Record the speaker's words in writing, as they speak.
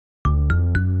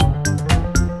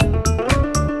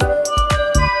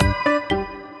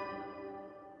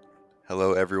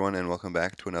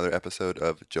back to another episode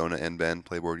of Jonah and Ben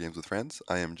Play Board Games with Friends.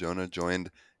 I am Jonah,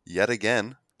 joined yet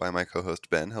again by my co-host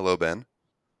Ben. Hello, Ben.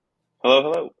 Hello,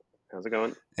 hello. How's it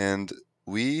going? And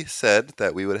we said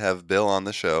that we would have Bill on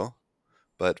the show,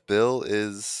 but Bill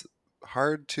is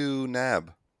hard to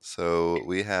nab. So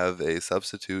we have a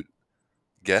substitute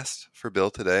guest for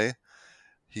Bill today.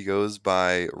 He goes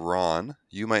by Ron.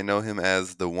 You might know him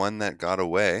as the one that got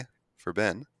away for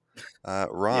Ben.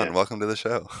 Ron, Yeah. welcome to the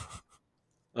show.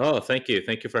 Oh, thank you.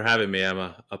 Thank you for having me. I'm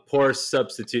a poor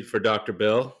substitute for Dr.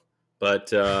 Bill,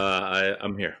 but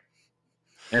I'm here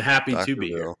and happy Dr. to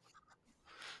be Bill.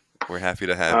 We're happy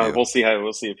to have you. We'll see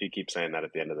if you keep saying that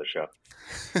at the end of the show.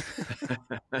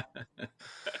 here.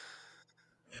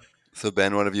 So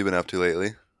Ben, what have you been up to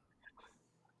lately?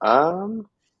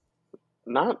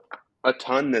 Not a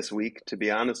ton this week, to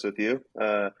be honest with you.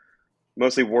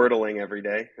 Mostly wordling every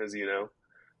day, as you know.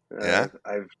 Yeah?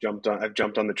 I've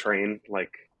jumped on the train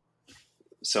like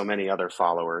so many other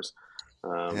followers.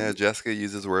 Yeah, Jessica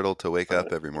uses Wordle to wake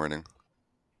up every morning.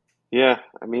 Yeah,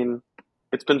 I mean,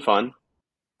 it's been fun.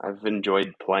 I've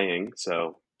enjoyed playing.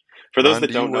 So, for Ron, those that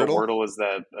do you don't know, Wordle? Wordle is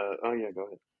that. Oh yeah, go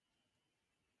ahead.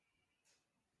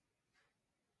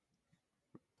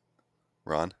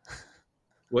 Ron?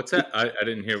 What's that? I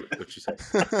didn't hear what you said.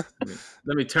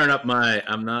 Let me turn up my.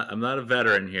 I'm not a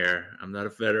veteran here. I'm not a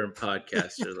veteran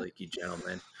podcaster like you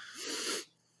gentlemen.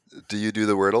 Do you do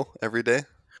the Wordle every day?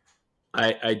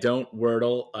 I don't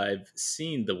Wordle. I've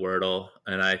seen the Wordle,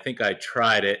 and I think I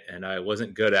tried it, and I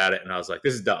wasn't good at it, and I was like,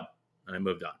 "This is dumb," and I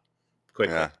moved on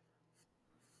quickly. Yeah.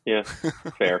 Yeah,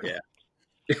 fair.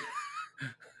 Yeah.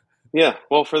 Yeah.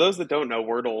 Well, for those that don't know,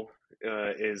 Wordle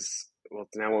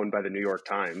it's now owned by the New York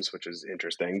Times, which is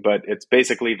interesting. But it's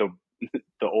basically the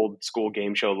old school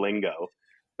game show lingo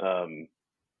that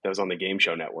was on the Game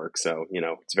Show Network. So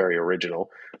it's very original.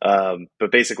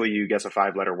 But basically, you guess a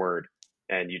 5-letter word,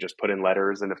 and you just put in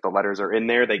letters, and if the letters are in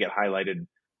there, they get highlighted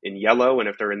in yellow, and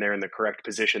if they're in there in the correct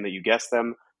position that you guess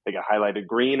them, they get highlighted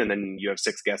green, and then you have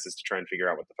 6 guesses to try and figure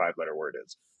out what the 5-letter word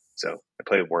is. So I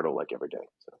play Wordle like every day.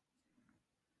 So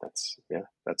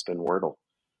that's been Wordle.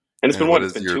 And it's And been what It's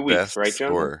is been your 2 weeks, best right,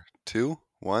 Jonah? score? 2?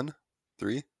 1?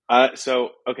 3?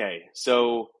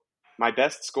 So my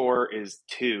best score is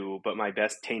 2, but my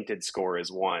best tainted score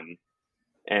is 1.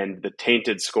 And the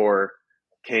tainted score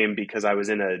came because I was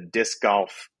in a disc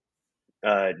golf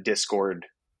Discord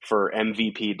for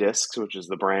MVP Discs, which is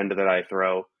the brand that I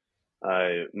throw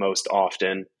most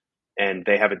often. And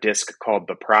they have a disc called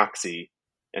the Proxy.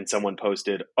 And someone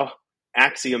posted, "Oh,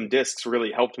 Axiom Discs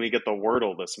really helped me get the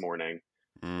Wordle this morning."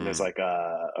 And I was like,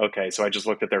 okay. So I just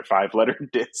looked at their 5-letter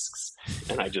discs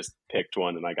and I just picked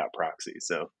one and I got Proxy.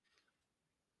 So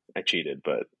I cheated,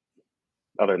 but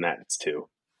other than that, it's 2.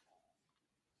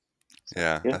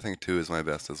 Yeah, I think 2 is my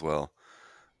best as well.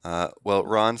 Well,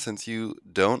 Ron, since you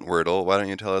don't Wordle, why don't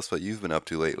you tell us what you've been up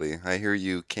to lately? I hear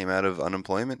you came out of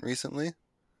unemployment recently?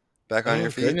 Back on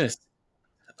your feet? Goodness.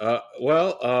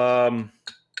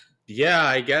 Yeah,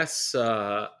 I guess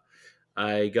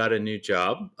I got a new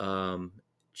job.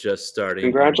 Just starting.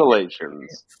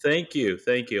 Congratulations. Thank you.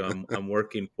 I'm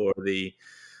working for the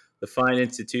fine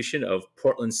institution of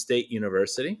Portland State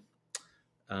University.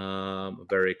 I'm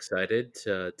very excited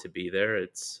to be there.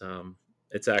 It's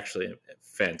actually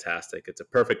fantastic. It's a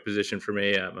perfect position for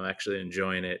me. I'm actually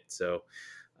enjoying it. So,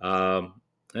 and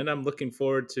I'm looking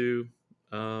forward to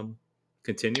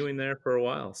continuing there for a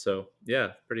while. So,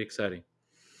 yeah, pretty exciting.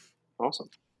 Awesome.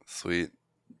 Sweet.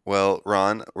 Well,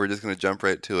 Ron, we're just going to jump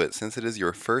right to it. Since it is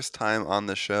your first time on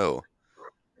the show,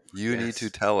 you need to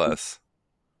tell us.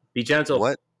 Be gentle.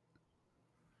 What?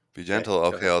 Be gentle?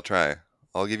 Okay, I'll try.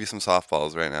 I'll give you some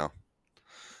softballs right now.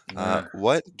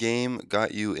 What game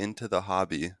got you into the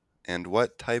hobby, and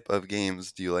what type of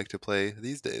games do you like to play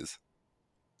these days?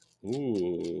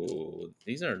 Ooh,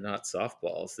 these are not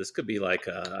softballs. This could be like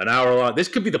an hour long. This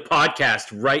could be the podcast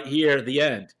right here at the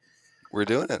end. We're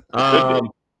doing it.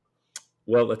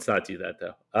 Well, let's not do that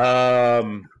though.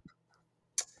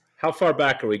 How far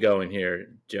back are we going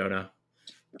here, Jonah?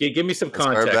 Give me some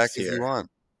context as far back here. as you want.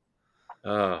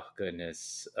 Oh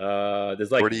goodness.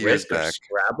 There's like 40 years Risk or back.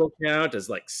 Scrabble count. There's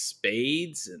like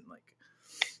spades and like.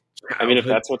 I mean, if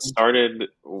that's what started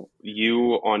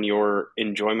you on your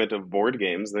enjoyment of board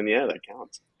games, then yeah, that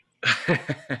counts.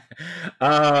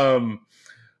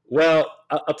 Well,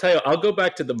 I'll tell you, I'll go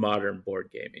back to the modern board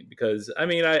gaming because I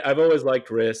mean, I've always liked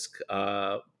Risk.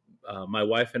 My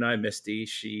wife and I, Misty,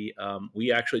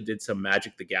 we actually did some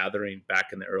Magic the Gathering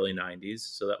back in the early 90s.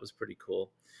 So that was pretty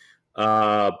cool.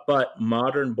 But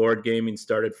modern board gaming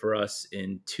started for us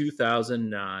in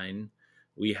 2009.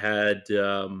 We had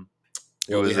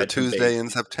It Well, we was a had some Tuesday in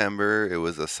babies. September. It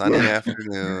was a sunny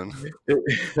afternoon.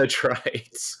 That's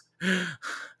right.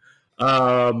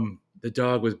 The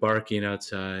dog was barking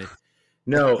outside.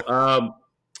 No,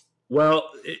 well,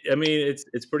 I mean,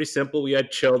 it's pretty simple. We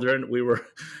had children.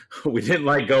 We didn't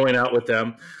like going out with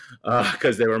them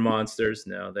because they were monsters.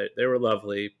 No, they were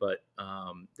lovely, but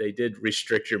they did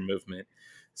restrict your movement.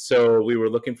 So we were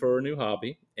looking for a new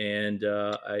hobby, and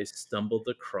I stumbled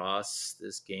across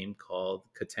this game called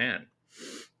Catan.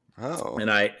 Oh, And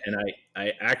I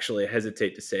actually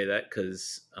hesitate to say that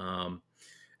because,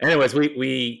 anyways,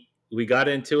 we got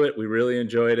into it. We really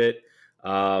enjoyed it.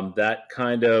 That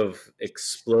kind of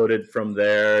exploded from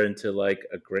there into like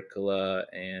Agricola,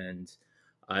 and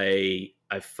I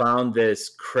found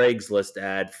this Craigslist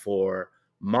ad for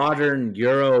modern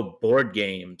Euro board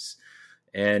games,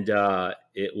 and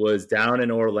it was down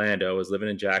in Orlando. I was living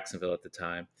in Jacksonville at the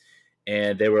time,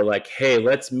 and they were like, "Hey,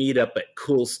 let's meet up at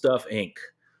Cool Stuff Inc."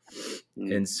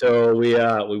 And so we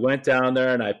went down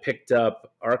there, and I picked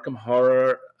up Arkham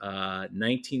Horror,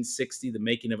 1960, The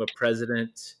Making of a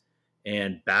President,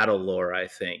 and Battle Lore, I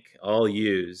think, all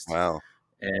used, wow.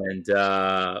 and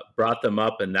brought them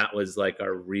up, and that was like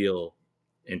our real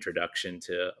introduction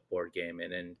to board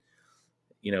gaming. And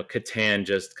Catan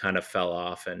just kind of fell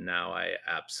off, and now I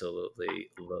absolutely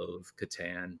loathe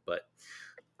Catan. But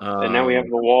And now we have um,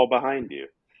 the wall behind you.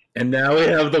 and now we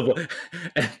have the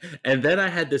and then I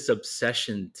had this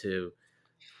obsession to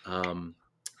um,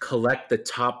 collect the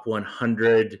top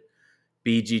 100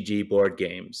 BGG board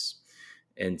games.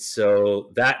 And so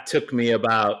that took me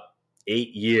about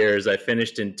 8 years. I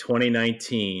finished in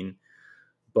 2019,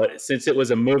 but since it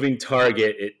was a moving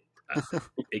target,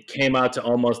 it came out to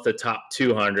almost the top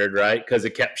 200, right? Because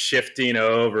it kept shifting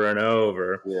over and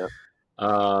over. Yeah.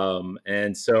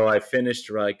 And so I finished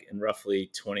like in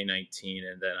roughly 2019,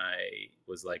 and then I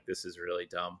was like, "This is really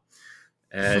dumb,"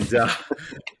 and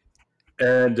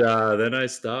then I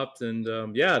stopped,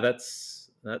 and yeah, that's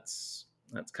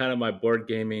kind of my board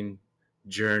gaming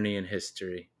journey and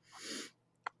history.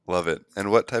 Love it.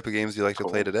 And what type of games do you like to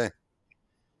play Cool. today?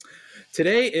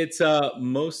 Today, it's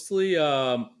mostly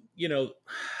I,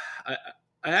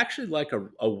 I actually like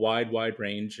a wide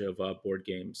range of board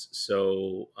games.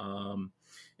 So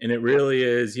and it really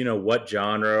is what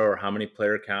genre or how many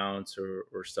player counts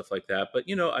or stuff like that. But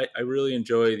I really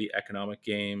enjoy the economic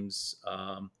games.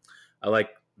 I like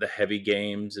the heavy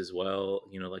games as well.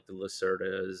 Like the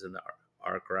Lacerdas and the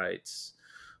Arkwrights,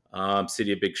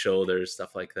 City of Big Shoulders,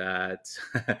 stuff like that.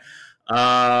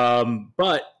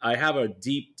 But I have a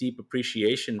deep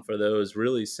appreciation for those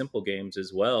really simple games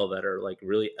as well that are like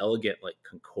really elegant, like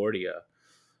Concordia,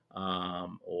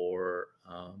 or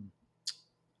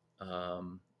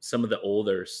some of the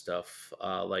older stuff,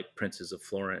 like Princes of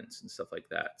Florence and stuff like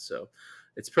that. So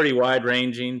it's pretty wide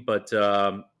ranging, but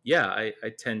yeah, I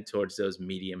tend towards those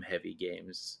medium heavy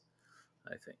games,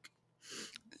 I think.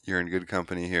 You're in good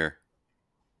company here.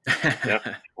 Yeah,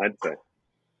 I'd say.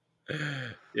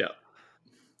 Yeah.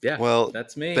 Yeah, Well,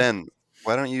 that's me. Ben,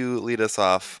 why don't you lead us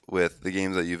off with the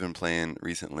games that you've been playing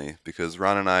recently? Because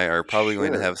Ron and I are probably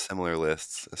going to Sure. have similar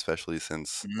lists, especially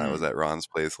since I was Mm. at Ron's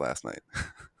place last night.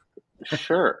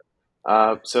 Sure.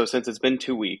 So since it's been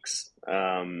 2 weeks,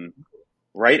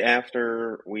 right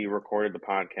after we recorded the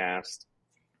podcast,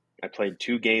 I played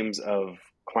 2 games of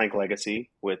Clank Legacy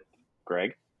with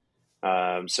Greg.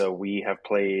 So we have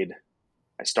played.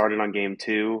 I started on game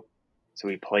 2, so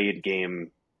we played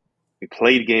game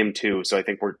 2. So I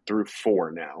think we're through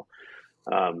 4 now.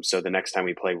 So the next time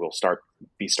we play, we'll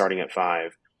be starting at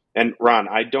 5. And Ron,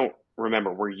 I don't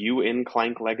remember. Were you in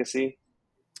Clank Legacy?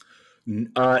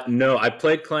 No, I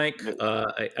played Clank.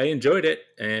 I enjoyed it,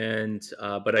 and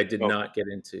but I did Oh, not get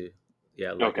into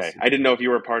okay. Legacy. I didn't know if you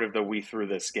were part of the "We Threw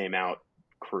This Game Out"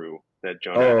 crew that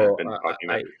Jonah had Oh, been talking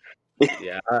I about.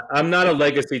 yeah, I'm not a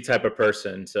Legacy type of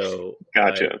person, so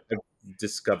Gotcha. I've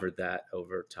discovered that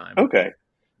over time. Okay.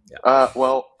 Yeah.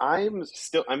 Well, I'm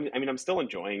still. I'm still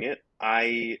enjoying it.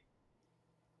 I'm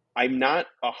not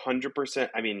 100%.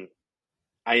 I mean,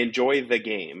 I enjoy the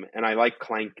game, and I like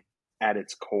Clank at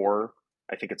its core.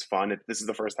 I think it's fun. This is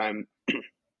the first time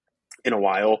in a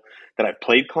while that I've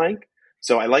played Clank,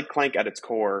 so I like Clank at its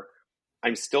core.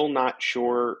 I'm still not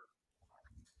sure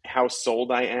how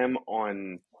sold I am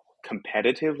on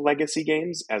competitive Legacy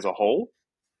games as a whole,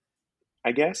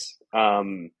 I guess.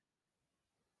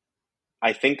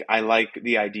 I think I like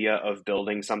the idea of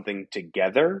building something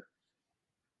together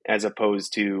as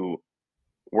opposed to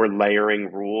we're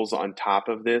layering rules on top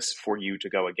of this for you to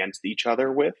go against each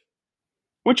other with,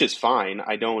 which is fine.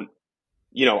 I don't,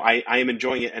 I am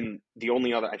enjoying it. And the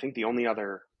only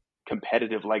other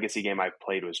competitive legacy game I've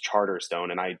played was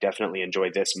Charterstone, and I definitely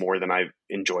enjoyed this more than I've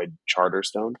enjoyed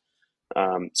Charterstone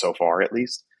so far, at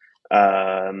least.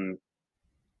 Um,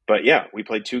 but yeah, we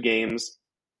played 2 games.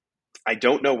 I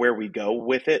don't know where we go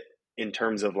with it in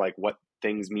terms of like what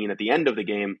things mean at the end of the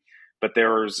game, but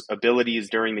there's abilities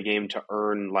during the game to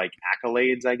earn like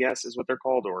accolades, I guess is what they're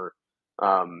called, or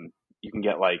you can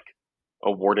get like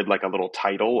awarded like a little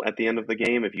title at the end of the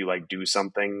game if you like do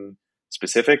something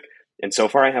specific. And so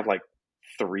far, I have like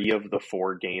 3 of the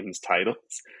 4 games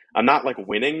titles. I'm not like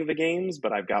winning the games,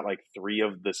 but I've got like 3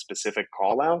 of the specific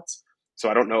call outs. So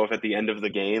I don't know if at the end of the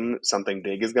game something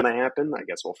big is going to happen. I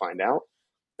guess we'll find out.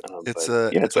 It's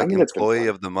But yeah, it's I like mean, it's been employee fun.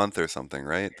 of the month or something,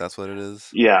 right? That's what it is.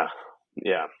 Yeah,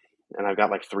 yeah. And I've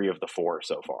got like 3 of the 4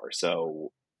 so far.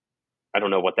 So I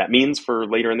don't know what that means for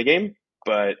later in the game,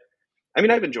 but I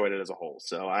mean, I've enjoyed it as a whole.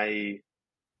 So I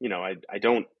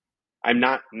don't, I'm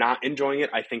not enjoying it.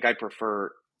 I think I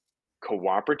prefer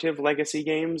cooperative legacy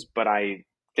games, but I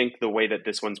think the way that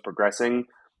this one's progressing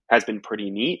has been pretty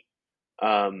neat.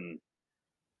 Um,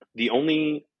 the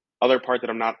only other part that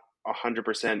I'm not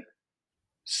 100%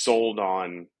 sold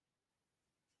on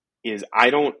is I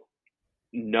don't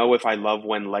know if I love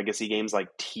when legacy games like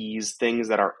tease things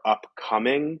that are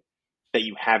upcoming that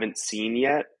you haven't seen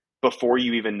yet before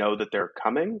you even know that they're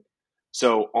coming.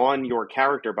 So on your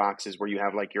character boxes where you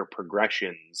have like your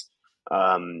progressions,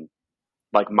 um,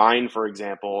 like mine, for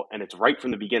example, and it's right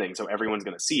from the beginning, so everyone's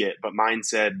going to see it. But mine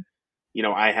said,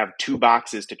 I have 2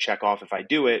 boxes to check off if I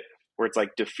do it, where it's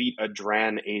like defeat a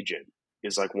Dran agent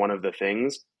is like one of the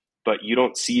things, but you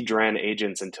don't see Dran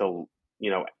agents until,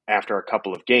 after a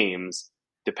couple of games,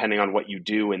 depending on what you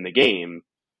do in the game.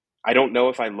 I don't know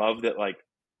if I love that, like,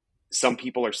 some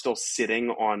people are still sitting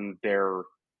on their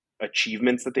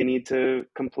achievements that they need to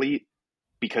complete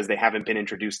because they haven't been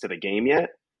introduced to the game yet,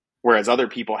 whereas other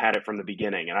people had it from the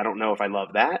beginning. And I don't know if I love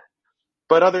that.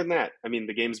 But other than that, I mean,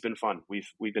 the game's been fun.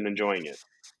 We've been enjoying it.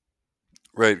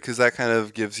 Right, because that kind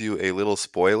of gives you a little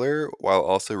spoiler while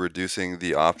also reducing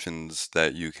the options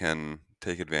that you can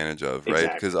take advantage of,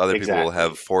 right? Because other people will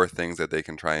have Exactly. 4 things that they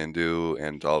can try and do,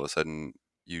 and all of a sudden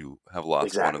you have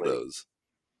lost one of Exactly. those.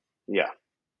 Yeah.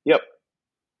 Yep.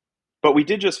 But we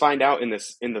did just find out in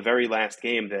the very last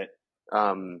game that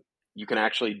you can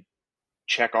actually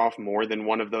check off more than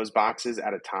one of those boxes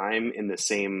at a time in the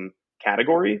same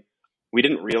category. We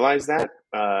didn't realize that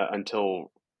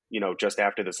until just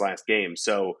after this last game.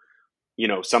 So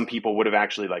some people would have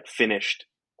actually like finished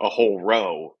a whole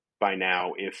row by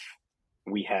now if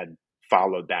we had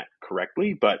followed that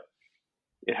correctly, but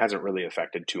it hasn't really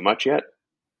affected too much yet.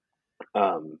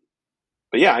 Um,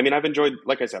 but yeah, I mean, I've enjoyed,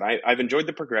 like I said, I've enjoyed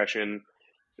the progression.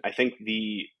 I think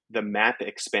the map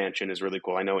expansion is really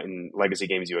cool. I know in legacy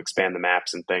games you expand the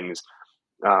maps and things.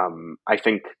 I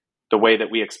think the way that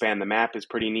we expand the map is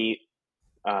pretty neat.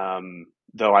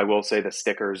 Though I will say the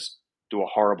stickers do a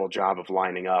horrible job of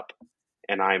lining up,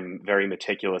 and I'm very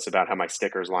meticulous about how my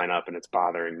stickers line up, and it's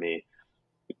bothering me.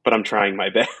 But I'm trying my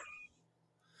best.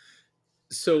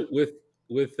 So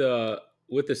with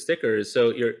the stickers, so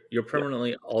you're Yeah.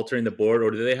 permanently altering the board,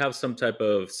 or do they have some type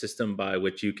of system by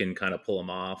which you can kind of pull them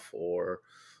off, or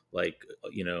like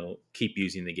keep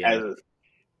using the As game?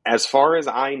 as far as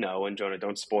I know, and Jonah,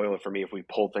 don't spoil it for me if we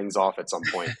pull things off at some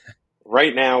point.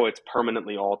 Right now, it's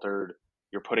permanently altered.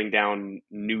 You're putting down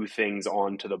new things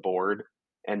onto the board,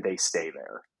 and they stay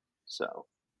there. So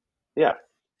yeah,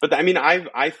 but I mean,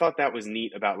 I thought that was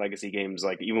neat about legacy games.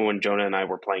 Like even when Jonah and I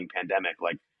were playing Pandemic,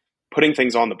 like putting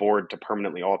things on the board to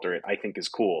permanently alter it, I think is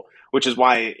cool. Which is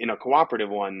why in a cooperative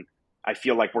one, I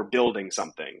feel like we're building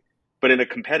something. But in a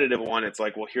competitive one, it's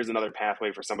like, well, here's another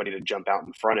pathway for somebody to jump out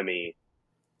in front of me.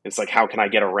 It's like, how can I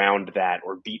get around that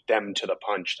or beat them to the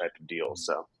punch type of deal?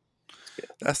 So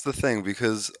That's the thing,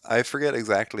 because I forget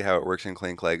exactly how it works in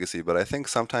Clank Legacy, but I think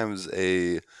sometimes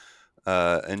a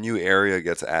new area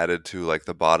gets added to like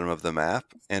the bottom of the map,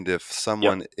 and if yep.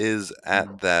 someone is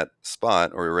at that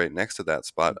spot or right next to that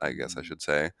spot, I guess I should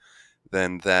say,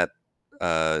 then that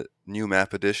new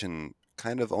map addition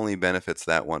kind of only benefits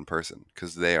that one person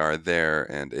because they are there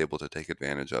and able to take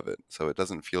advantage of it. So it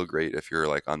doesn't feel great if you're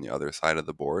like on the other side of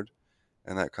the board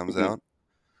and that comes Hmm. out.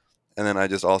 And then I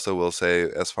just also will say,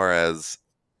 as far as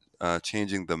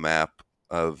changing the map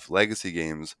of legacy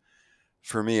games,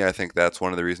 for me, I think that's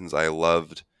one of the reasons I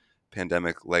loved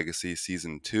Pandemic Legacy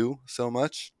Season 2 so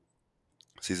much.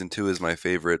 Season 2 is my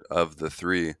favorite of the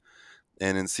 3.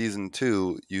 And in Season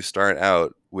 2, you start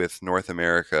out with North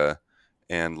America,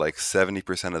 and like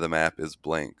 70% of the map is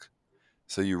blank.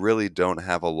 So you really don't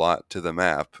have a lot to the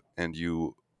map, and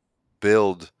you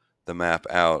build the map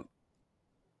out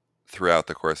throughout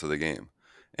the course of the game.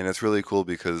 And it's really cool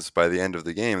because by the end of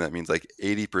the game, that means like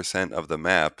 80% of the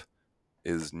map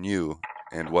is new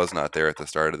and was not there at the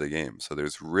start of the game. So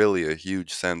there's really a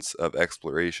huge sense of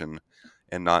exploration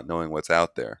and not knowing what's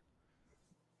out there,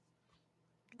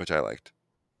 which I liked.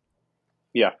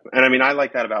 Yeah, and I mean, I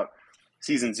like that about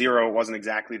season zero. It wasn't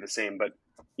exactly the same, but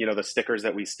the stickers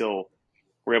that we still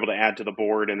were able to add to the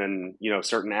board, and then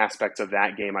certain aspects of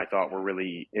that game I thought were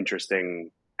really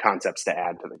interesting concepts to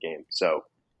add to the game. So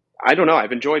I don't know.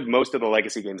 I've enjoyed most of the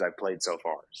legacy games I've played so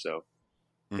far, so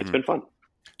it's been fun.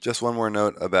 Just one more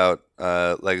note about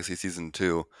Legacy Season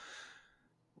 2.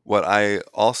 What I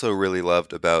also really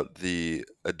loved about the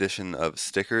addition of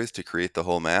stickers to create the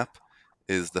whole map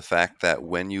is the fact that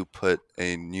when you put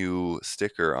a new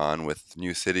sticker on with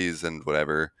new cities and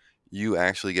whatever, you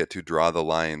actually get to draw the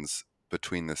lines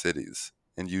between the cities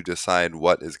and you decide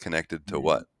what is connected to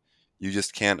what. You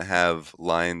just can't have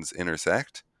lines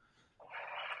intersect.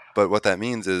 But what that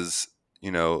means is,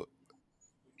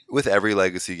 with every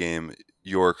legacy game,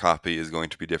 your copy is going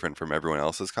to be different from everyone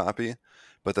else's copy.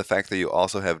 But the fact that you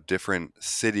also have different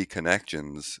city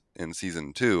connections in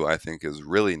season 2, I think is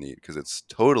really neat because it's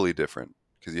totally different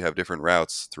because you have different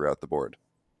routes throughout the board.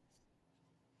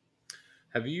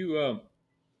 Have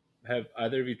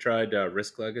either of you tried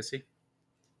Risk Legacy?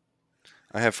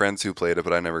 I have friends who played it,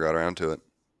 but I never got around to it.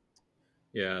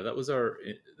 Yeah, that was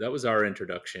our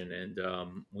introduction, and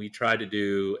we tried to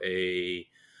do a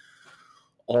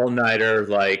all-nighter.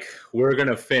 Like, we're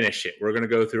gonna finish it. We're gonna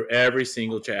go through every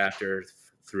single chapter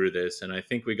through this, and I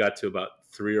think we got to about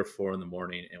 3 or 4 in the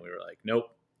morning, and we were like, nope.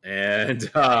 And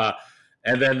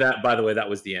then that, by the way, that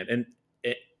was the end. And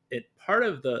it part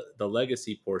of the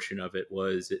legacy portion of it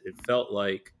was it felt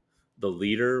like the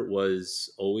leader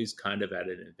was always kind of at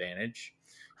an advantage.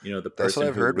 The That's what person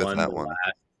I've who heard with won that the one.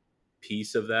 last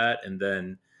piece of that, and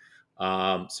then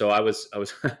so I was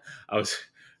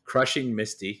crushing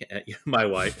Misty, my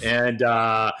wife, and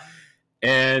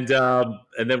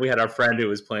then we had our friend who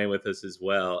was playing with us as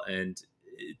well. And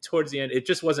towards the end, it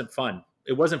just wasn't fun.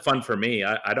 It wasn't fun for me.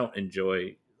 I don't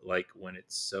enjoy like when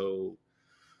it's so,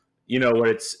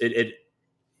 when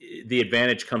the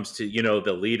advantage comes to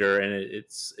the leader, and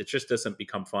it just doesn't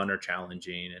become fun or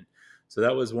challenging. And so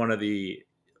that was one of the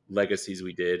legacies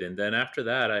we did. And then after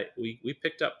that, we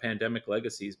picked up Pandemic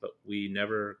Legacies, but we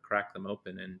never cracked them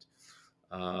open.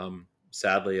 And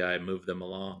sadly, I moved them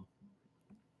along.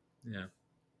 Yeah.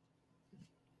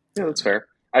 Yeah, that's fair.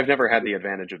 I've never had the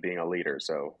advantage of being a leader,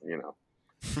 so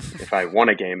if I won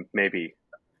a game, maybe,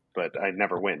 but I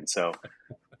never win. So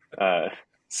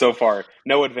so far,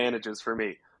 no advantages for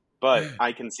me. But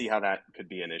I can see how that could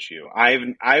be an issue.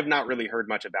 I've not really heard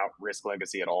much about Risk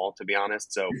Legacy at all, to be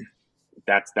honest. So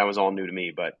that was all new to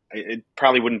me. But it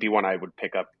probably wouldn't be one I would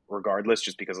pick up regardless,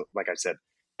 just because, like I said,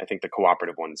 I think the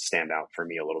cooperative ones stand out for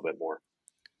me a little bit more.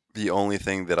 The only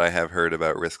thing that I have heard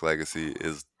about Risk Legacy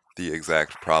is the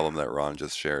exact problem that Ron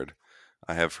just shared.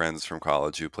 I have friends from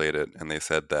college who played it, and they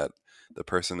said that the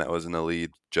person that was in the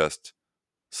lead just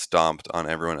stomped on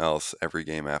everyone else every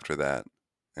game after that.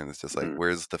 And it's just like,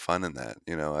 where's the fun in that?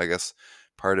 I guess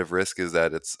part of Risk is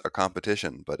that it's a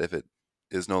competition, but if it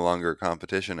is no longer a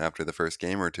competition after the first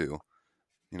game or two,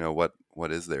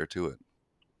 what is there to it?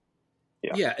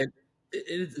 Yeah, and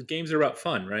games are about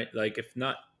fun, right? Like,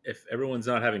 if everyone's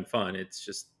not having fun, it's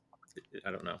just,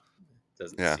 I don't know, it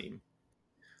doesn't seem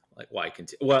like why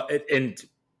continue. Well, and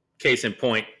case in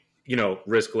point,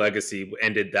 Risk Legacy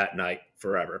ended that night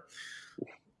forever,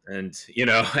 and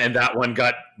and that one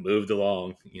got moved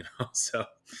along, so.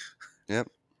 Yep.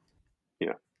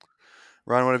 Yeah.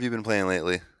 Ron, what have you been playing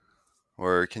lately?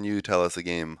 Or can you tell us a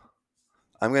game?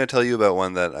 I'm going to tell you about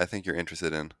one that I think you're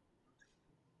interested in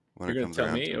when You're it gonna comes tell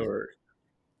around me, to it. or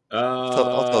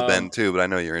I'll tell Ben too, but I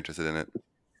know you're interested in it.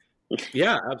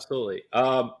 Yeah, absolutely.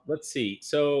 Let's see.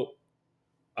 So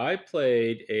I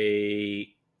played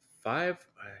a I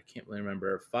can't really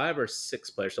remember, 5 or 6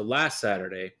 players. So last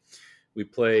Saturday, we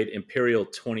played Imperial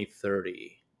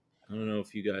 2030. I don't know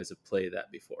if you guys have played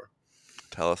that before.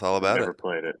 Tell us all I've about never it.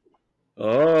 played it.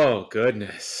 Oh,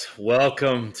 goodness.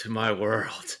 Welcome to my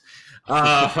world.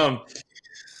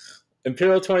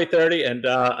 Imperial 2030, and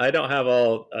I don't have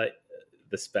all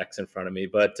the specs in front of me,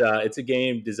 but it's a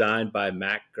game designed by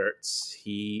Matt Gertz.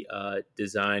 He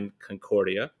designed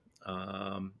Concordia,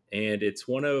 and it's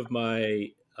one of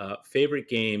my favorite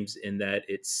games in that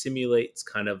it simulates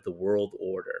kind of the world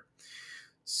order.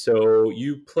 So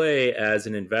you play as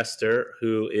an investor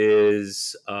who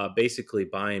is basically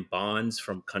buying bonds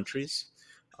from countries.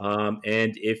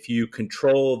 And if you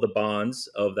control the bonds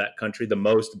of that country, the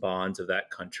most bonds of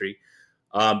that country,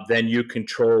 then you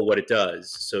control what it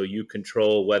does. So you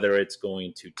control whether it's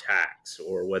going to tax,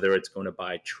 or whether it's going to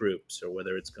buy troops, or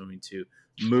whether it's going to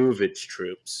move its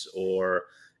troops, or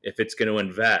if it's going to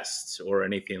invest, or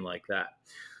anything like that.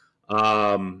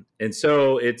 And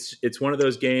so it's one of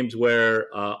those games where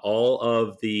all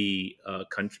of the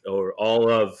all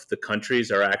of the countries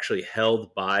are actually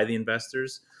held by the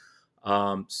investors.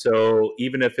 So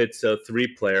even if it's a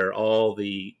 3-player, all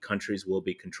the countries will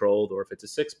be controlled, or if it's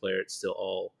a 6-player, it's still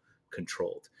all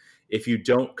controlled. If you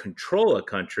don't control a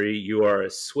country, you are a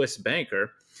Swiss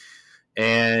banker,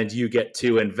 and you get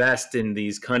to invest in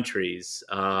these countries.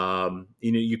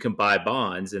 You can buy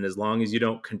bonds, and as long as you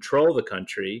don't control the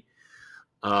country,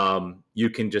 you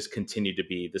can just continue to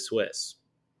be the Swiss.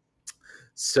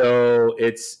 So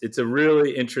it's a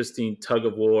really interesting tug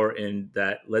of war in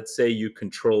that, let's say you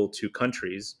control 2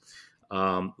 countries.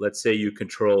 Let's say you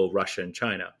control Russia and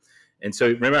China. And so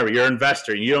remember, you're an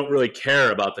investor and you don't really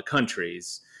care about the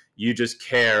countries. You just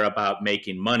care about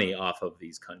making money off of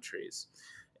these countries.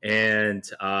 And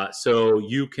so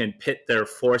you can pit their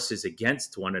forces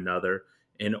against one another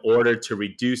in order to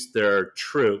reduce their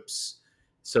troops,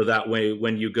 so that way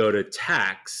when you go to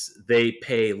tax, they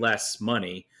pay less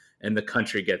money and the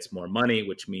country gets more money,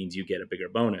 which means you get a bigger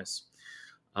bonus.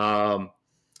 Um,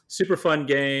 Super fun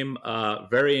game,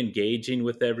 very engaging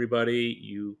with everybody.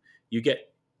 You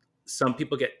get, some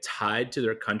people get tied to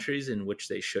their countries in which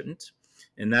they shouldn't,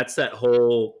 and that's that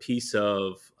whole piece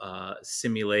of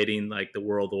simulating like the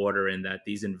world order, in that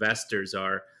these investors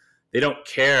are, they don't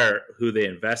care who they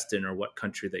invest in or what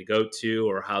country they go to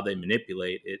or how they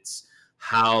manipulate. It's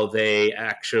how they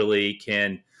actually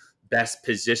can best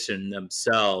position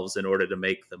themselves in order to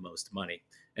make the most money.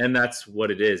 And that's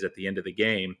what it is at the end of the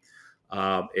game.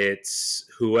 It's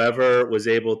whoever was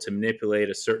able to manipulate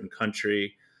a certain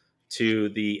country to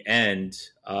the end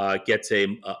gets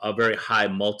a very high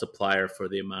multiplier for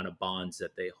the amount of bonds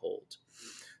that they hold.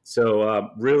 So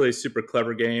really super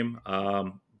clever game.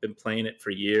 Been playing it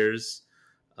for years.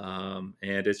 And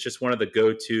it's just one of the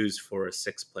go-tos for a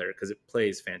 6-player because it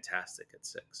plays fantastic at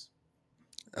 6.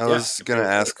 I Yeah, was it going to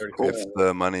plays ask very if cool.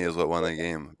 the money is what won the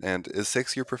game. And is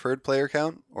 6 your preferred player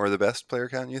count or the best player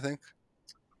count, you think?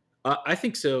 I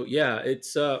think so. Yeah,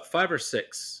 it's 5 or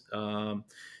 6,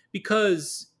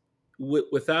 because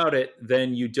without it,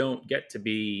 then you don't get to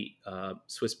be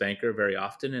Swiss banker very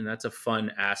often, and that's a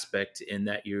fun aspect in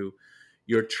that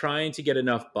you're trying to get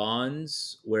enough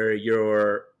bonds where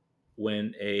you're,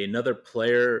 when another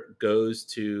player goes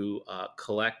to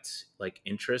collect like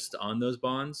interest on those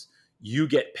bonds, you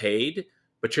get paid,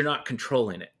 but you're not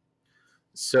controlling it.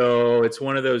 So it's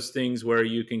one of those things where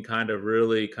you can kind of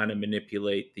really kind of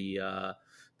manipulate the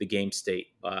game state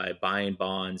by buying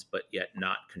bonds, but yet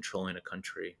not controlling a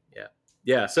country. Yeah,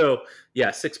 yeah. So yeah,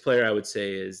 6-player I would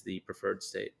say is the preferred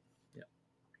state. Yeah.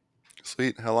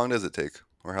 Sweet. How long does it take?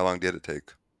 Or how long did it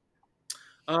take?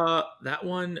 That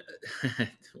one,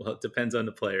 well, it depends on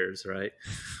the players, right?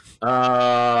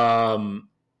 Um,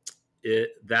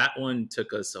 that one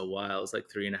took us a while. It was like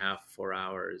 3.5, 4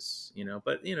 hours,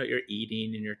 but you're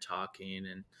eating and you're talking,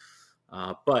 and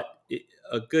but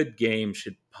a good game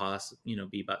should possibly,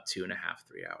 be about 2.5,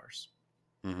 3 hours.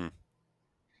 Mm-hmm.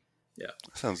 Yeah,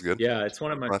 Sounds good. yeah, it's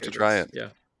one of my I'll have to try favorites. it. Yeah,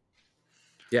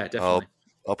 yeah, I'll definitely.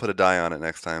 I'll put a die on it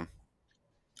next time.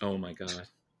 Oh my god,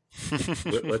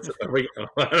 let's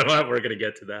we're gonna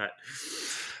get to that.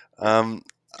 um,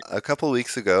 a couple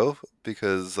weeks ago,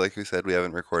 because like we said, we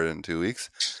haven't recorded in 2 weeks,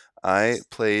 I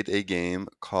played a game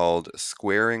called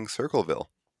Squaring Circleville.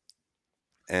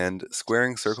 And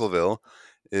Squaring Circleville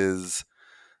is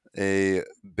a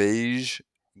beige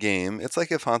game. It's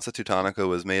like if Hansa Teutonica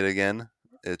was made again.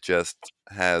 It just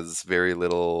has very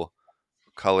little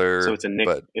So color,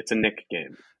 but it's a Nick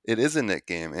game. it is a Nick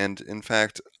game. And in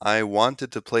fact, I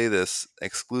wanted to play this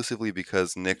exclusively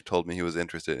because Nick told me he was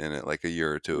interested in it like a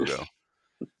year or two ago.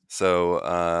 So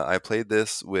I played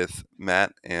this with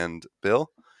Matt and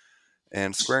Bill.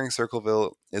 And Squaring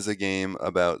Circleville is a game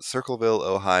about Circleville,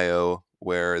 Ohio,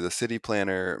 where the city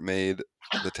planner made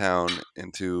the town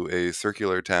into a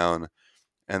circular town,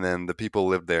 and then the people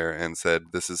lived there and said,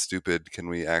 "This is stupid. Can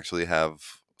we actually have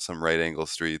some right angle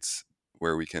streets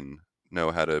where we can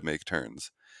know how to make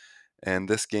turns?" And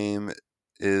this game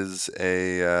is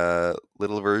a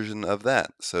little version of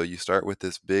that. So you start with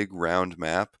this big round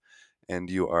map, and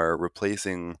you are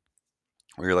replacing,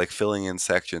 or you're like filling in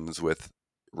sections with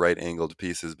right angled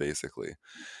pieces, basically.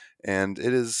 And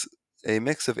it is a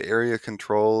mix of area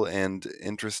control and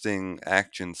interesting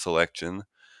action selection.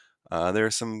 There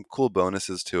are some cool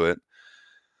bonuses to it.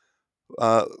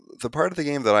 Uh, the part of the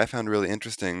game that I found really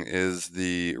interesting is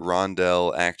the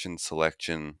rondel action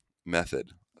selection,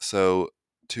 method. So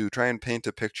to try and paint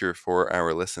a picture for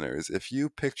our listeners, if you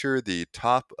picture the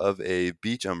top of a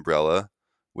beach umbrella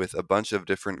with a bunch of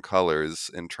different colors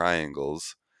in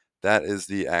triangles, that is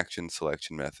the action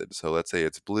selection method. So let's say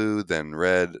it's blue, then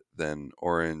red, then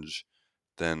orange,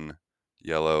 then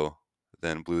yellow,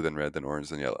 then blue, then red, then orange,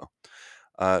 then yellow.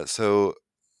 So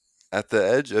at the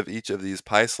edge of each of these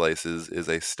pie slices is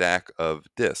a stack of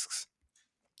discs.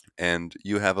 And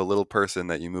you have a little person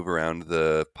that you move around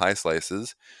the pie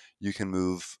slices. You can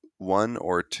move one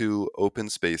or two open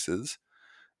spaces.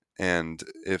 And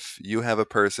if you have a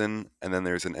person and then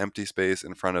there's an empty space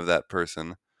in front of that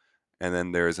person, and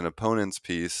then there's an opponent's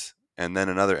piece and then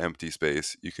another empty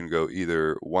space, you can go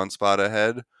either one spot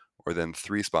ahead or then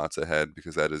 3 spots ahead,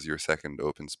 because that is your second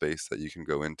open space that you can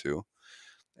go into.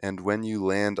 And when you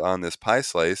land on this pie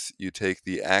slice, you take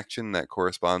the action that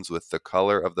corresponds with the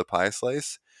color of the pie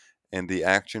slice and the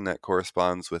action that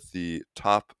corresponds with the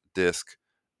top disc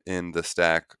in the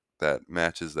stack that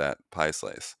matches that pie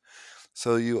slice.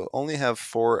 So you only have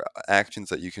 4 actions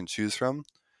that you can choose from,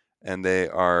 and they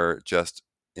are just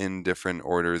in different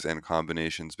orders and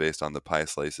combinations based on the pie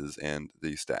slices and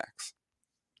the stacks.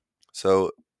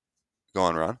 So go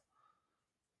on, Ron.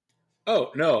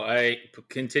 Oh, no, I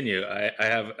continue. I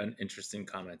have an interesting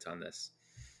comment on this.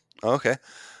 Okay.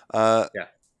 Uh, Yeah,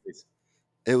 please.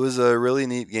 It was a really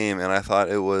neat game, and I thought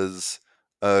it was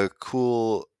a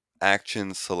cool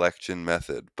action selection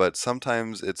method. But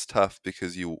sometimes it's tough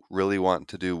because you really want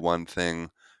to do one thing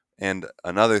and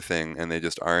another thing, and they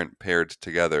just aren't paired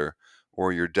together.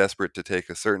 Or you're desperate to take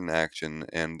a certain action,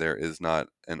 and there is not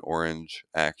an orange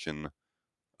action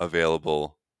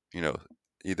available, you know,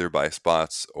 either by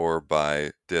spots or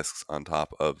by discs on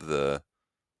top of the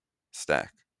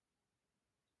stack.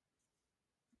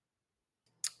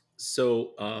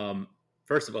 So,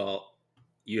 first of all,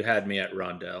 you had me at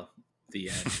Rondell. The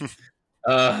end.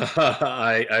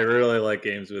 I really like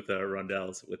games with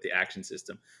rondelles with the action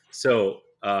system. So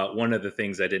one of the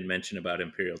things I didn't mention about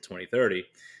Imperial 2030,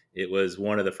 it was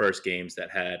one of the first games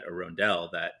that had a rondelle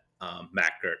that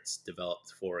Matt Gertz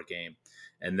developed for a game,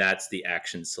 and that's the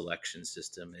action selection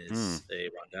system Hmm. is a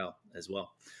rondelle as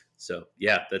well. So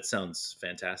yeah, that sounds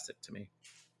fantastic to me.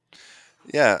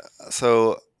 Yeah,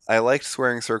 so I liked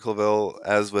Swearing Circleville.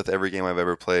 As with every game I've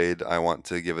ever played, I want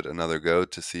to give it another go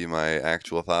to see my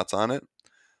actual thoughts on it.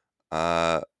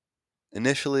 Uh,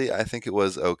 Initially, I think it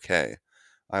was okay.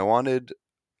 I wanted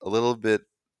a little bit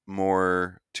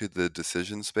more to the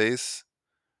decision space.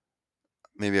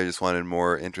 Maybe I just wanted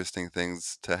more interesting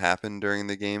things to happen during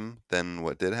the game than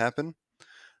what did happen.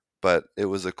 But it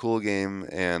was a cool game,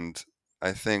 and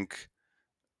I think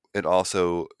it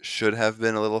also should have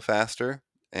been a little faster.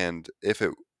 And if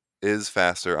it is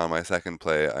faster on my second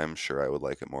play, I'm sure I would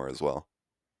like it more as well.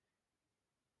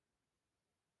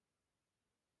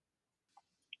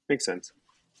 Makes sense.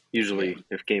 Yeah. Usually,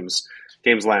 if games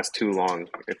last too long,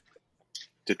 it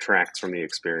detracts from the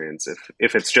experience.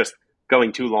 If it's just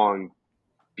going too long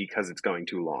because it's going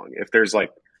too long. If there's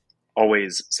like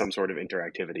always some sort of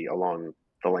interactivity along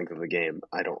the length of the game,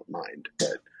 I don't mind. But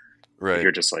if Right.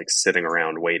 you're just like sitting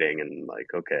around waiting and like,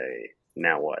 okay,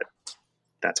 now what?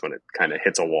 That's when it kind of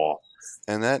hits a wall.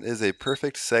 And that is a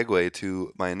perfect segue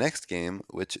to my next game,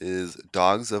 which is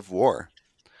Dogs of War.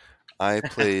 I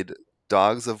played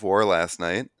Dogs of War last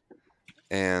night,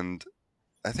 and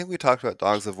I think we talked about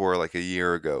Dogs of War like a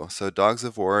year ago. So, Dogs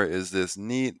of War is this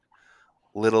neat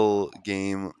little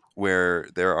game where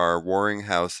there are warring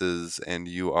houses, and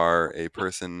you are a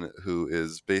person who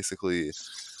is basically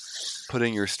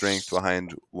putting your strength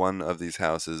behind one of these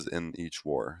houses in each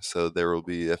war. So there will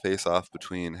be a face off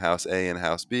between House A and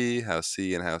House B, House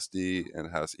C and House D,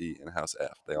 and House E and House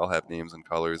F. They all have names and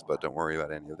colors, but don't worry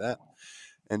about any of that.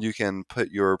 And you can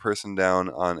put your person down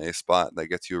on a spot that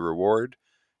gets you a reward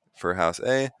for House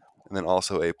A, and then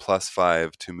also a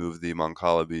 +5 to move the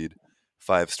Moncalabid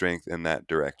 5 strength in that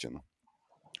direction.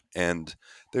 And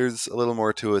there's a little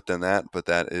more to it than that, but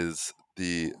that is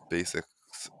the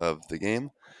basics of the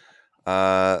game.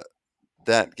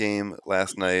 That game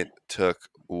last night took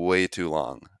way too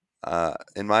long.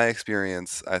 In my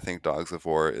experience, I think Dogs of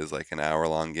War is like an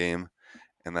hour-long game,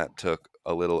 and that took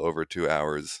a little over 2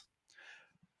 hours.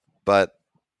 But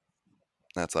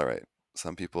that's all right.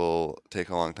 Some people take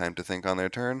a long time to think on their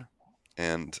turn,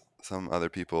 and some other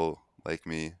people, like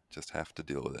me, just have to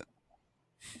deal with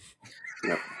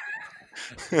Yep.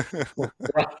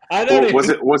 it. I don't Well,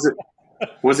 even.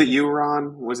 was it you,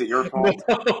 Ron? Was it your No, fault?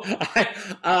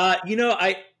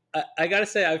 I gotta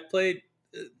say I've played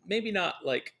maybe not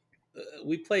like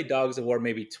we play Dogs of War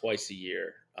maybe twice a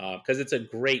year because it's a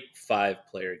great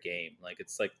 5-player game. Like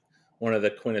it's like one of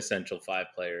the quintessential 5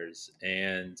 players,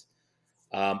 and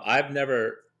I've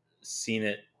never seen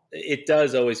it. It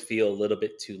does always feel a little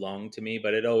bit too long to me,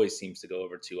 but it always seems to go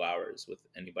over 2 hours with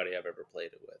anybody I've ever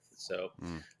played it with. So,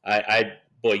 Mm.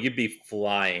 boy, you'd be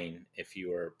flying if you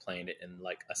were playing it in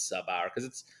like a sub hour,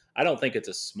 because I don't think it's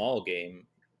a small game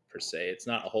per se. It's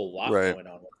not a whole lot Right. going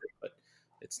on with it, but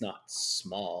it's not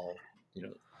small,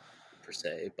 per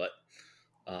se. But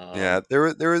Yeah, um, there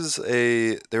was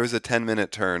a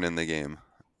 10-minute turn in the game,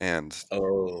 and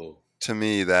oh, to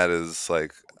me that is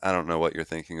like, I don't know what you're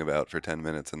thinking about for 10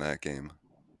 minutes in that game.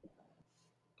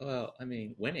 well, I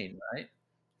mean, winning, right?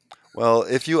 Well,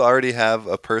 if you already have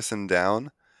a person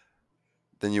down,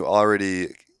 then you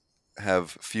already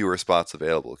have fewer spots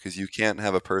available, because you can't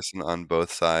have a person on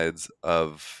both sides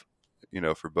of,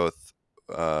 for both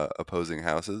opposing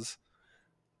houses.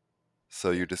 So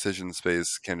Yeah. your decision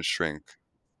space can shrink.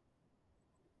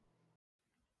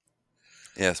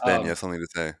 Yes, Ben, you Um, have something to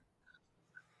say.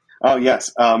 Oh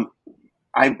yes.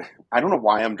 I I don't know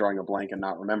why I'm drawing a blank and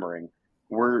not remembering.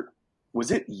 Was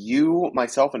it you,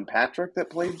 myself, and Patrick that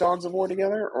played Dogs of War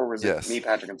together, or was it me, Yes.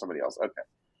 Patrick, and somebody else? Okay,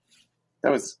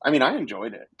 that was. I mean, I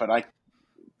enjoyed it, but I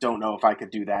don't know if I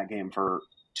could do that game for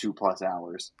 2+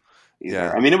 hours either.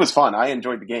 Yeah. I mean, it was fun. I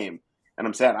enjoyed the game, and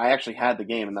I'm sad I actually had the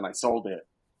game and then I sold it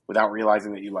without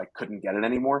realizing that you like couldn't get it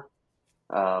anymore.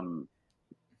 Um,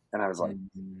 and I was like,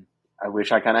 mhm. I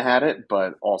wish I kind of had it,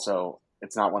 but also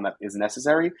it's not one that is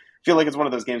necessary. I feel like it's one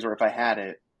of those games where if I had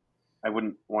it, I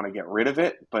wouldn't want to get rid of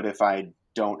it. But if I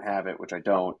don't have it, which I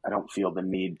don't feel the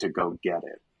need to go get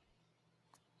it.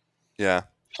 Yeah.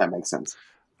 If that makes sense.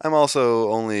 I'm also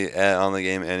only on the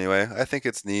game anyway. I think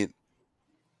it's neat,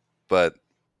 but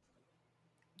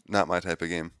not my type of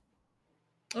game.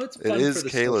 Oh, it's It fun for is the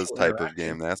Kayla's social type of interaction.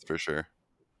 game, that's for sure.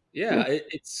 Yeah,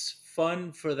 it's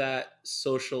fun for that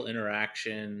social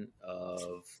interaction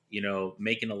of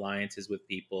making alliances with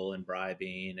people and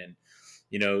bribing and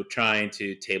trying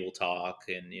to table talk,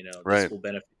 and this Right. will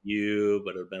benefit you,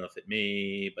 but it'll benefit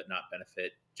me, but not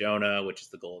benefit Jonah, which is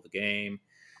the goal of the game.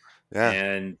 Yeah.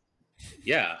 And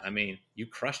yeah, I mean, you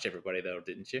crushed everybody though,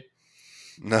 didn't you?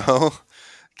 No.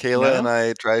 Kayla and No.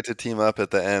 I tried to team up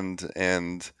at the end,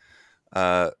 and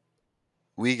uh,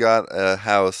 we got a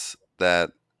house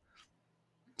that.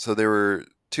 So there were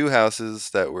two houses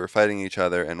that were fighting each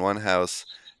other, and one house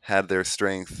had their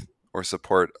strength or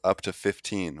support up to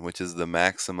 15, which is the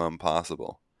maximum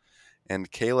possible.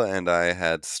 And Kayla and I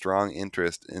had strong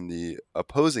interest in the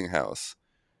opposing house,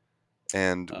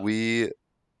 and Uh, we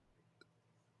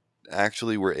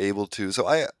actually were able to. So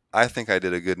I think I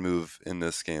did a good move in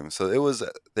this game. So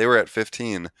they were at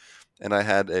 15, and I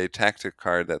had a tactic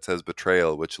card that says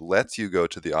betrayal, which lets you go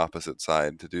to the opposite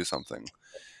side to do something.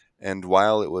 And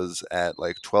while it was at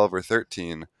like 12 or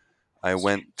 13, I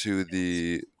went to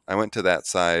that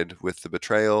side with the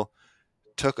betrayal,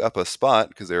 took up a spot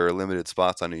because there are limited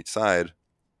spots on each side,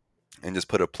 and just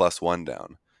put a +1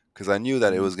 down because I knew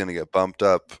that it mm, was going to get bumped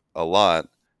up a lot,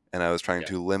 and I was trying yeah.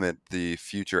 to limit the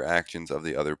future actions of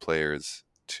the other players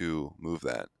to move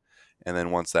that. And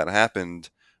then once that happened,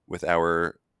 with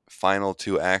our final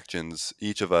two actions,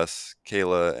 each of us,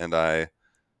 Kayla and I,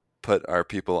 put our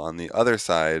people on the other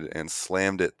side and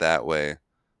slammed it that way,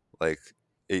 like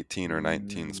 18 or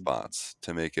 19 Mm, spots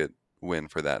to make it win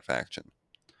for that faction.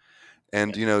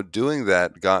 yeah. And doing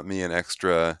that got me an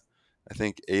extra, I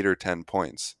think, 8 or 10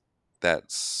 points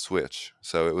that switch.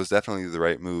 So it was definitely the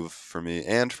right move for me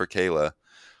and for Kayla.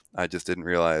 I just didn't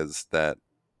realize that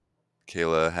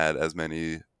Kayla had as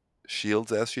many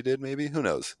shields as she did, maybe. Who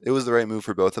knows? It was the right move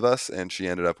for both of us, and she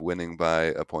ended up winning by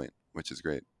a point, which is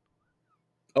great.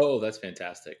 Oh, that's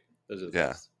fantastic. Those are the Yeah.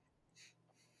 best.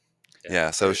 Yeah,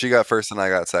 Yeah. So they're she got first and I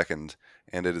got second.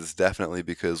 And it is definitely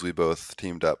because we both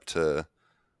teamed up to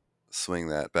swing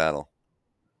that battle.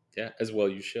 yeah, as well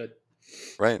you should.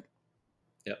 Right.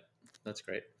 Yep, that's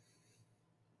great.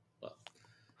 Well,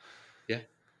 yeah,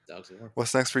 Dogs of War.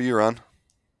 What's next for you, Ron?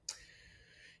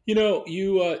 You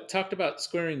talked about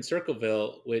squaring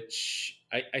Circleville, which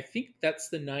I think that's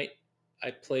the night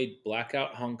I played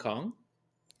Blackout Hong Kong.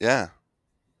 Yeah.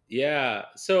 Yeah,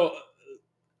 so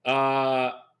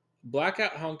uh,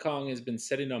 Blackout Hong Kong has been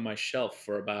sitting on my shelf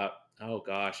for about, oh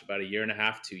gosh, about a year and a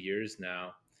half, 2 years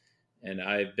now, and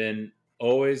I've been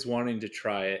always wanting to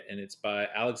try it. And it's by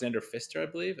Alexander Pfister, I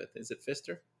believe. Is it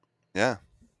Pfister Yeah.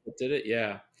 that did it?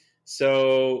 Yeah.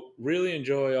 So really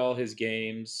enjoy all his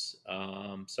games.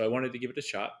 So I wanted to give it a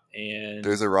shot, and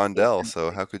There's a Rondell,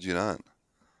 so how could you not?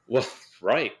 well,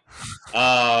 right.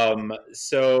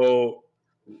 So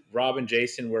Rob and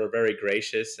Jason were very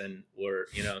gracious, and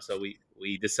so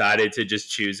we decided to just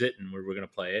choose it, and we're going to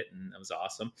play it, and that was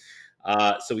awesome.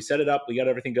 So we set it up, we got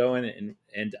everything going,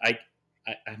 and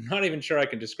I'm not even sure I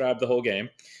can describe the whole game.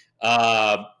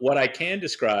 What I can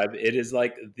describe, it is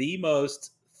like the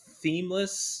most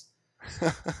themeless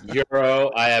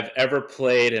Euro I have ever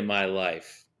played in my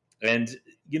life. And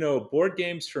board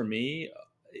games for me,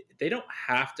 they don't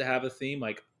have to have a theme.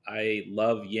 Like I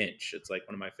love Yinch; it's like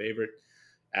one of my favorite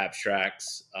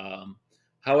abstracts.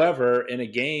 However, in a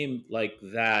game like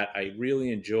that, I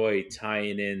really enjoy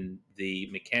tying in the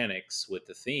mechanics with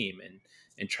the theme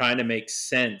and trying to make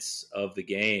sense of the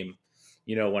game.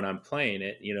 When I'm playing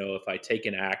it, if I take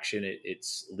an action,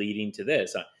 it's leading to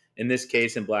this. In this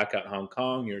case, in Blackout Hong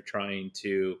Kong, you're trying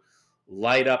to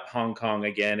light up Hong Kong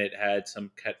again. It had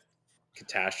some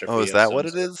Oh, is catastrophe of that some what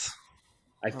it sort. is?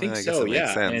 I Oh, think I guess so, it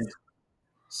makes yeah. sense. And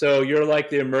so you're like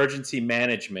the emergency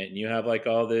management, and you have like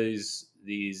all these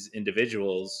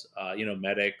individuals,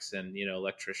 medics and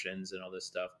electricians and all this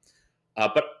stuff.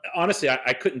 But honestly,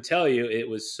 I couldn't tell you. It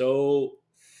was so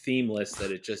themeless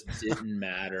that it just didn't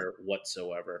matter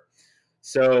whatsoever.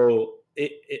 So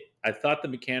I thought the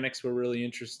mechanics were really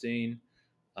interesting,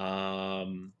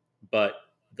 but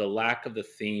the lack of the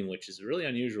theme, which is really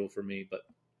unusual for me, but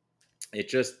it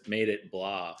just made it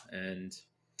blah. And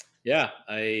yeah,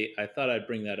 I thought I'd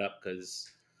bring that up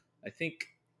because I think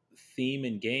theme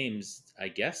in games, I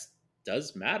guess,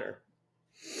 does matter.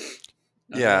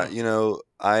 I don't Yeah, know.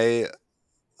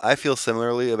 I feel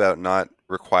similarly about not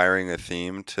requiring a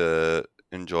theme to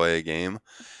enjoy a game,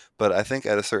 but I think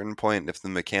at a certain point, if the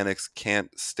mechanics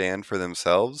can't stand for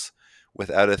themselves,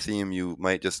 without a theme, you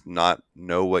might just not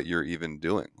know what you're even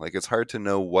doing. Like it's hard to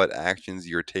know what actions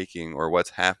you're taking or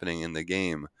what's happening in the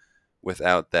game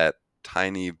without that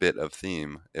tiny bit of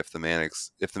theme. If the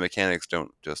mechanics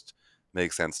don't just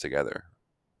make sense together.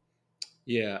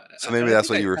 Yeah, So and maybe I that's think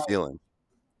what you were feeling.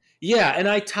 yeah, and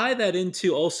I tie that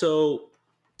into also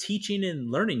teaching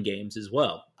and learning games as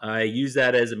well. I use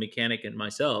that as a mechanic in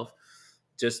myself,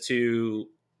 just to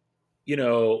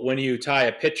when you tie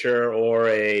a picture or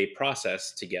a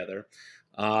process together,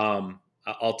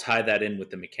 I'll tie that in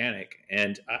with the mechanic.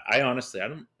 And I honestly, I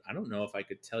don't know if I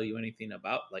could tell you anything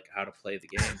about like how to play the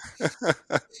game.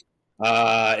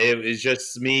 It was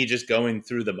just me just going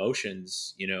through the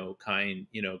motions, kind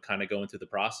of going through the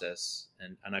process.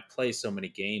 And I play so many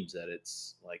games that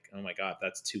it's like, oh my god,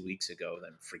 that's 2 weeks ago.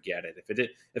 Then forget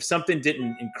it. If something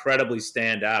didn't incredibly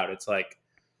stand out, it's like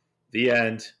the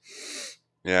end.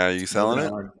 Yeah, are you selling Moving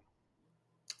it? on.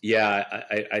 Yeah,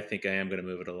 I think I am going to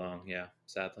move it along. Yeah,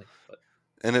 sadly, but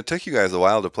And it took you guys a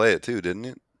while to play it too, didn't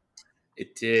it?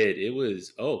 it did. It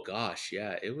was, oh gosh,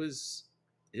 yeah, it was.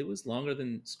 It was longer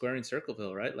than Square in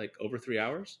Circleville, right? Like over 3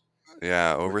 hours.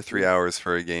 Yeah, Or over 3 hours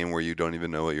for a game where you don't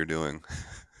even know what you're doing.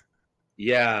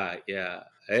 yeah, yeah.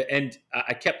 And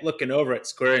I kept looking over at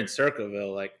Square in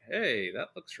Circleville, like, hey, that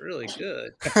looks really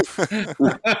good.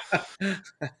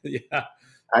 Yeah,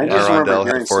 I yeah. just remember Arondel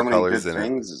had hearing four so many colors good in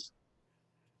it. things.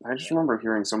 I just remember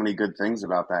hearing so many good things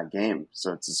about that game.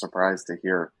 So it's a surprise to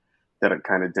hear that it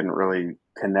kind of didn't really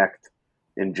connect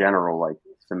in general, like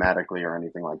thematically or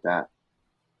anything like that.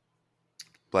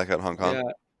 Blackout Hong Kong. Yeah,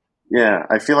 Yeah,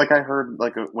 I feel like I heard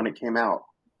like when it came out,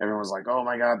 everyone was like, "Oh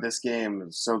my god, this game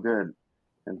is so good,"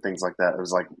 and things like that. It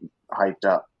was like hyped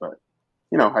up, but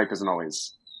hype isn't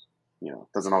always,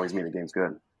 doesn't always mean the game's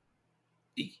good.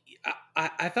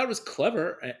 I thought it was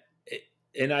clever,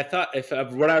 and I thought if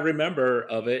what I remember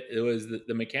of it, it was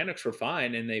the mechanics were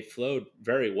fine and they flowed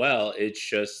very well. It's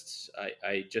just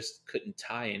I just couldn't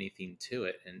tie anything to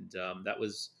it, and that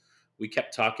was we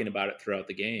kept talking about it throughout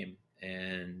the game,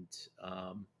 and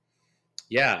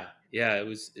yeah, it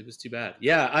was too bad.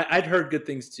 Yeah, I'd heard good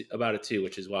things about it too,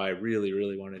 which is why I really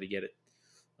really wanted to get it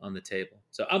on the table.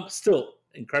 So I'm still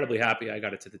incredibly happy I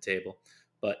got it to the table,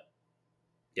 but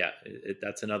yeah,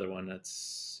 that's another one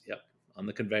that's yep on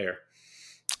the conveyor.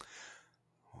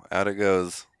 Out it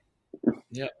goes.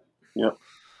 Yep. Yep.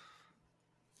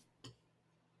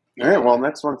 All right. Well,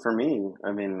 next one for me.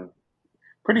 I mean,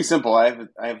 pretty simple. I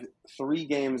have three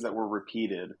games that were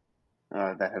repeated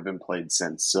that have been played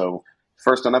since. So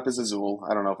first one up is Azul.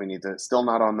 I don't know if we need to. Still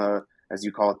not on the, as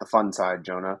you call it, the fun side,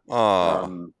 Jonah.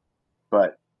 Oh,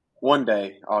 But one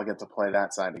day I'll get to play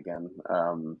that side again.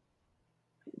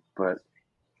 But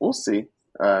we'll see.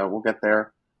 We'll get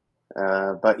there.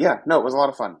 But yeah, no, it was a lot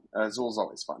of fun. Azul's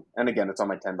always fun. And again, it's on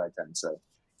my 10 by 10. So,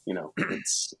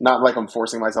 it's not like I'm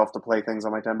forcing myself to play things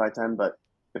on my 10 by 10, but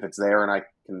if it's there and I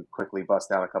can quickly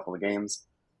bust out a couple of games,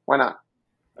 why not?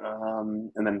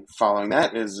 And then following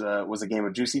that was a game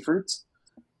of Juicy Fruits.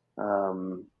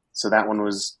 So that one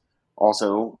was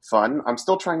also fun. I'm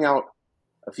still trying out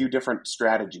a few different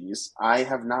strategies. I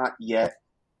have not yet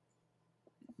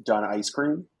done ice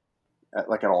cream.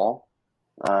 like at all.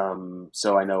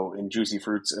 So I know in Juicy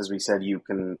Fruits, as we said, you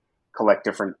can collect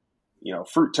different,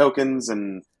 fruit tokens,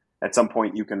 and at some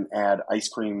point you can add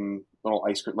little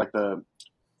ice cream, like the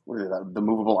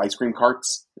movable ice cream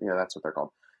carts. Yeah, that's what they're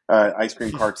called. Ice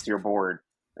cream carts to your board,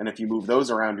 and if you move those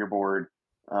around your board,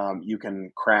 you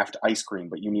can craft ice cream,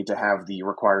 but you need to have the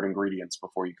required ingredients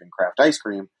before you can craft ice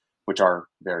cream, which are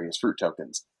various fruit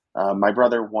tokens. My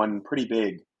brother won pretty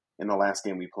big in the last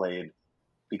game we played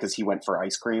because he went for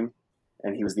ice cream,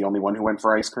 and he was the only one who went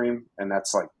for ice cream, and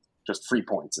that's like just free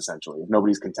points essentially. If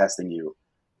nobody's contesting you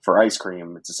for ice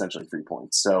cream, it's essentially free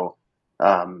points. So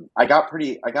I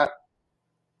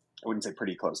wouldn't say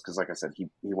pretty close because, like I said, he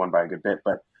won by a good bit,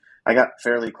 but I got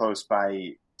fairly close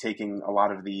by taking a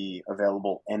lot of the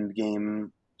available end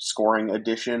game scoring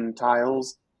addition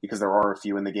tiles, because there are a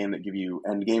few in the game that give you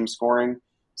end game scoring.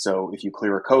 So if you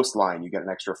clear a coastline, you get an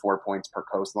extra 4 points per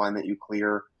coastline that you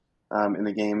clear in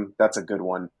the game. That's a good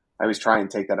one. I always try and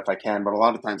take that if I can, but a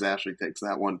lot of times Ashley takes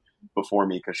that one before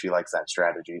me because she likes that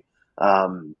strategy.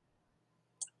 And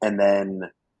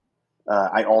then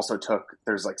I also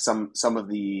there's like some of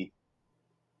the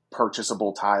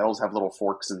purchasable tiles have little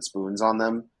forks and spoons on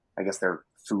them. I guess they're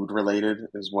food related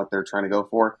is what they're trying to go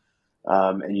for.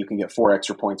 And you can get 4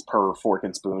 extra points per fork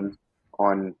and spoon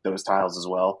on those tiles as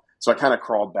well. So I kind of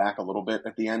crawled back a little bit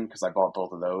at the end because I bought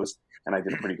both of those, and I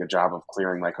did a pretty good job of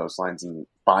clearing my coastlines and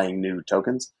buying new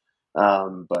tokens.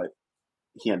 But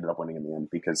he ended up winning in the end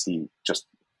because he just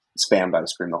spammed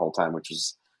ice cream the whole time, which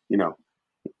was,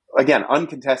 again,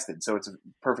 uncontested. So it's a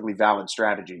perfectly valid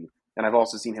strategy. And I've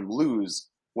also seen him lose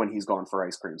when he's gone for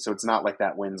ice cream. So it's not like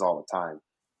that wins all the time.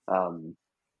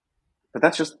 But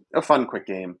that's just a fun, quick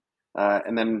game.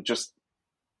 And then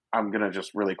I'm going to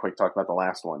just really quick talk about the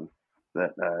last one.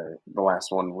 The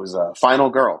last one was Final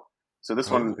Girl. So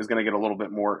this one is going to get a little bit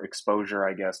more exposure,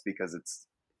 I guess, because it's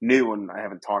new and I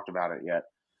haven't talked about it yet.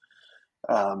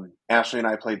 Ashley and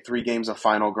I played 3 games of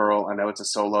Final Girl. I know it's a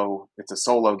solo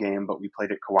game, but we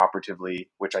played it cooperatively,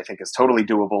 which I think is totally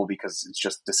doable because it's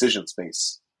just decision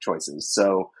space choices.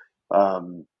 So,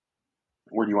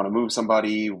 where do you want to move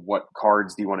somebody? What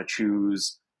cards do you want to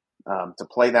choose to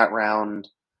play that round?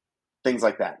 Things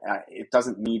like that. It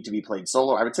doesn't need to be played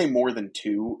solo. I would say more than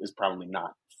 2 is probably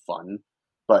not fun,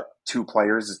 but 2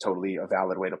 players is totally a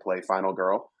valid way to play Final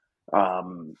Girl.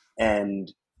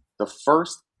 And the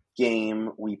first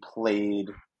game we played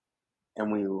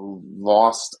and we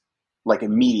lost like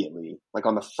immediately, like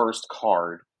on the first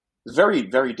card. It was a very,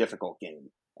 very difficult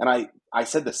game. And I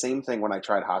said the same thing when I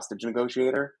tried Hostage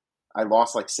Negotiator. I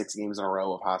lost like 6 games in a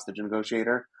row of Hostage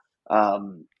Negotiator.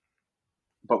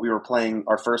 But we were playing,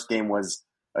 our first game was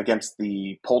against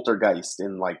the Poltergeist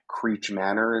in like Creech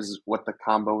Manor is what the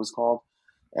combo is called.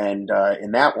 And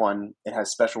in that one, it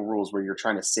has special rules where you're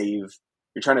trying to save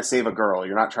a girl.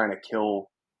 You're not trying to kill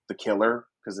the killer,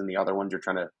 because in the other ones you're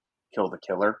trying to kill the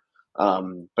killer.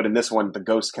 But in this one, the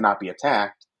ghost cannot be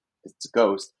attacked. It's a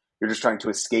ghost. You're just trying to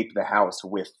escape the house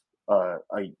with a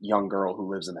young girl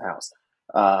who lives in the house.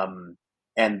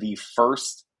 And the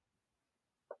first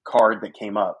card that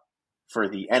came up for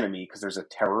the enemy, because there's a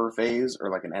terror phase or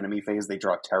like an enemy phase, they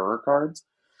draw terror cards,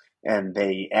 and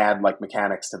they add like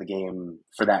mechanics to the game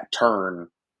for that turn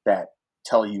that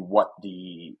tell you what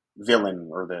the villain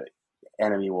or the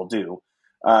enemy will do.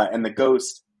 And the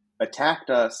ghost attacked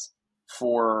us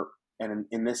and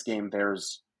in this game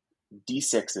there's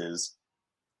D6s,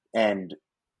 and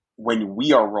when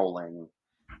we are rolling,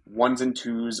 1s and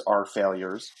 2s are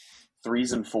failures,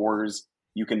 3s and 4s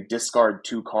you can discard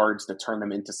 2 cards to turn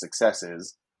them into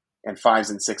successes, and 5s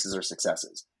and 6s are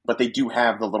successes. But they do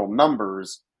have the little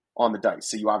numbers on the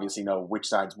dice, so you obviously know which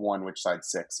side's 1, which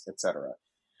side's 6, etc.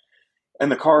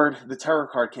 And the terror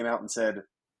card came out and said,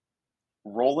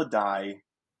 roll a die,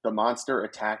 the monster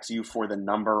attacks you for the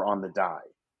number on the die.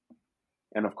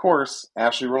 And of course,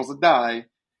 Ashley rolls a die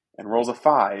and rolls a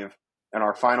 5, and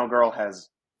our Final Girl has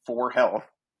 4 health.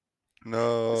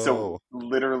 No. So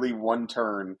literally 1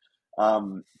 turn.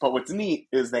 But what's neat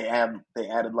is they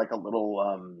added like a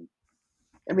little,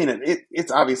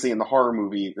 it's obviously in the horror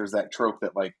movie, there's that trope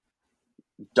that like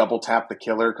double tap the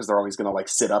killer because they're always going to like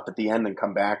sit up at the end and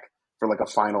come back for like a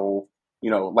final,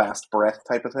 last breath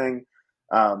type of thing.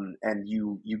 And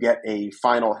you get a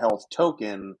final health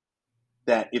token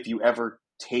that if you ever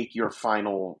take your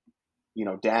final,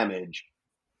 damage,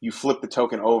 you flip the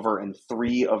token over and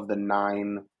 3 of the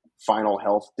 9 final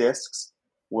health discs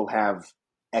will have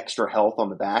extra health on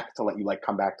the back to let you like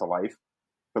come back to life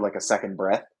for like a second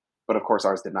breath. But of course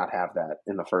ours did not have that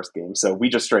in the first game. So we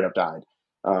just straight up died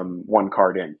 1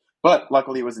 card in. But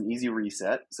luckily it was an easy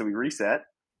reset. So we reset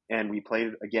and we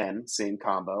played again, same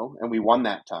combo, and we won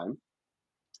that time.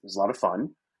 was a lot of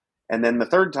fun. And then the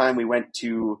third time we went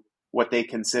to what they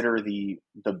consider the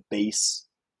base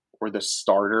or the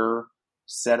starter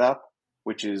setup,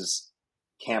 which is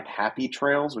Camp Happy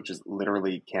Trails, which is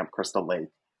literally Camp Crystal Lake.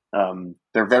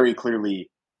 They're very clearly,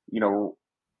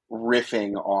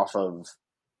 riffing off of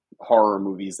horror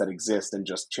movies that exist and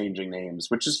just changing names,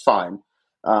 which is fine.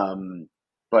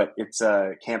 But it's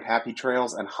Camp Happy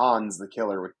Trails, and Hans the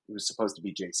killer, who was supposed to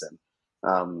be Jason.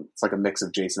 It's like a mix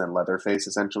of Jason and Leatherface,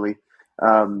 essentially.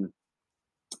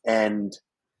 And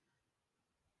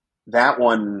that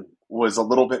one was a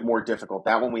little bit more difficult.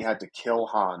 That one we had to kill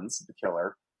Hans the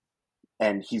killer,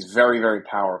 and he's very, very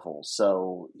powerful.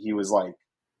 So he was like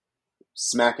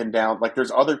smacking down. Like,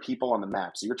 there's other people on the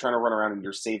map, so you're trying to run around and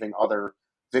you're saving other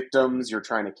victims. You're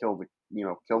trying to kill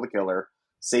the killer,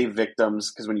 save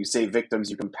victims, because when you save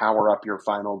victims, you can power up your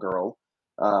final girl.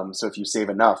 So if you save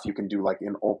enough, you can do like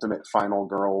an ultimate final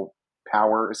girl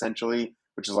power, essentially,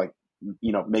 which is like,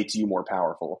 makes you more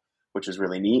powerful, which is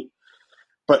really neat.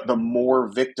 But the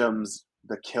more victims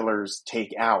the killers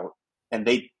take out, and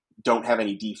they don't have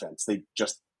any defense, they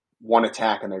just one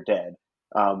attack and they're dead.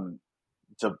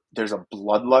 There's a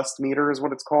bloodlust meter is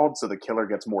what it's called. So the killer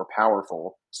gets more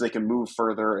powerful, so they can move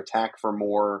further, attack for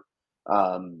more.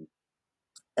 And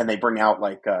they bring out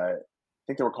I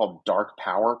think they were called dark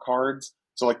power cards.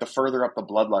 So like the further up the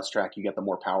bloodlust track you get, the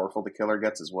more powerful the killer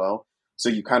gets as well. So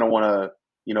you kind of want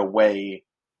to, weigh,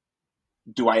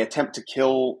 do I attempt to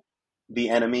kill the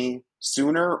enemy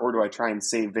sooner, or do I try and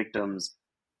save victims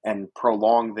and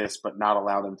prolong this but not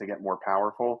allow them to get more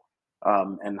powerful?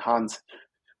 And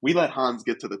we let Hans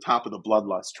get to the top of the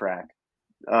bloodlust track,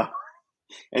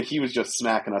 and he was just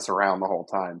smacking us around the whole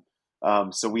time.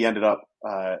 So we ended up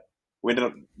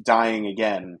dying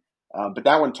again, but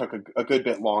that one took a good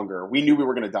bit longer. We knew we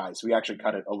were going to die, so we actually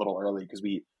cut it a little early because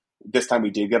this time we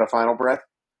did get a final breath.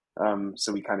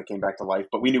 So we kind of came back to life,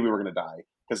 but we knew we were going to die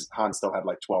because Hans still had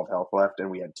like 12 health left and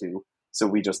we had 2. So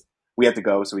we had to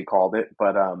go, so we called it.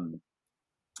 But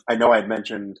I know I had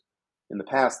mentioned in the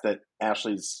past that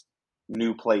Ashley's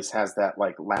new place has that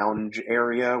like lounge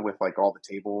area with like all the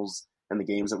tables and the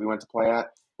games that we went to play at.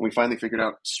 And we finally figured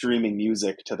out streaming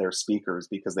music to their speakers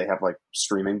because they have like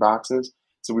streaming boxes.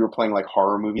 So we were playing like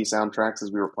horror movie soundtracks as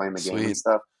we were playing the game and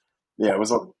stuff. Yeah, it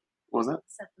was. What was that?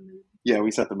 Set the mood. Yeah,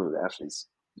 we set the mood. Ashley's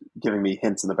giving me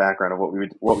hints in the background of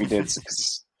what we did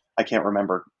because I can't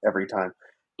remember every time.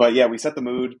 But yeah, we set the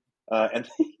mood, and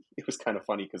it was kind of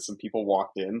funny because some people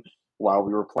walked in while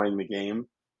we were playing the game,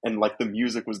 and like the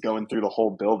music was going through the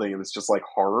whole building, and it's just like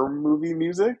horror movie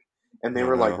music, and they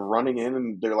were like running in,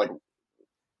 and they're like,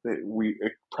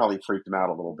 it probably freaked them out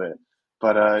a little bit,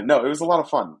 but no, it was a lot of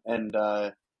fun, and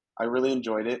I really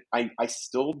enjoyed it. I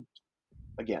still,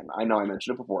 again, I know I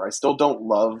mentioned it before, I still don't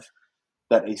love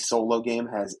that a solo game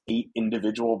has 8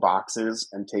 individual boxes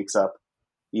and takes up,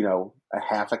 a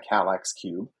half a Kallax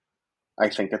cube. I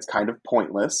think it's kind of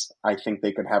pointless. I think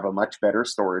they could have a much better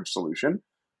storage solution.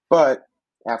 But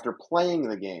after playing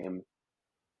the game,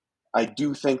 I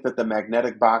do think that the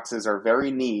magnetic boxes are very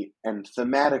neat, and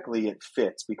thematically it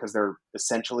fits because they're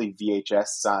essentially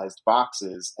VHS-sized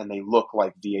boxes, and they look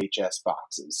like VHS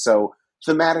boxes. So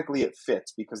thematically it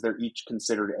fits because they're each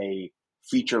considered a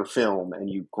feature film, and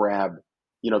you grab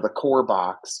the core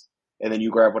box, and then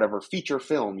you grab whatever feature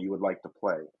film you would like to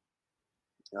play.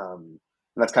 And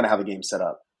that's kind of how the game's set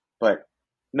up. But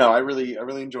no, I really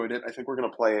enjoyed it. I think we're going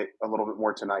to play it a little bit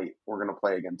more tonight. We're going to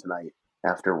play again tonight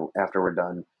after we're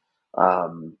done.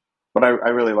 But I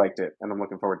really liked it, and I'm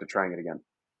looking forward to trying it again.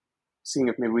 Seeing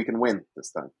if maybe we can win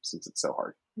this time, since it's so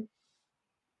hard.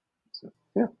 So,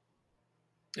 yeah.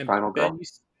 And Final Ben, girl.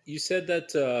 you said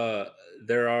that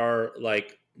there are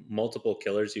like multiple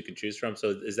killers you can choose from.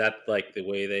 So is that like the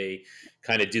way they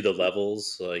kind of do the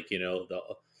levels? Like,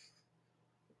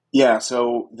 Yeah,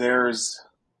 so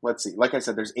let's see, like I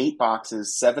said, there's 8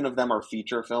 boxes, 7 of them are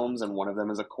feature films, and 1 of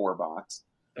them is a core box.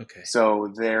 Okay.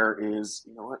 So there is,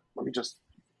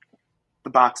 the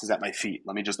box is at my feet.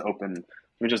 Let me just open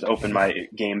my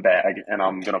game bag, and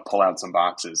I'm going to pull out some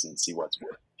boxes and see what's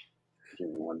what. Give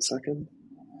me 1 second.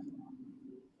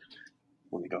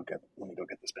 Let me go get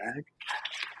this bag.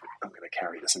 I'm going to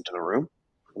carry this into the room,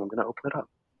 and I'm going to open it up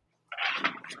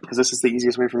because this is the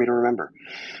easiest way for me to remember.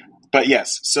 But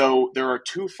yes, so there are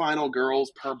 2 final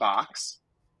girls per box,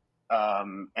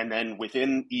 and then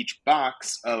within each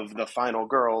box of the final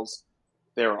girls,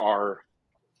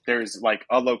 there's like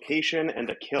a location and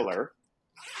a killer,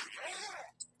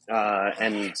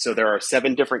 and so there are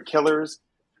 7 different killers,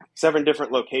 7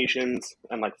 different locations,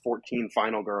 and like 14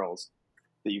 final girls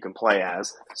that you can play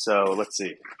as. So let's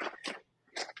see.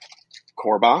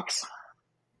 Core box.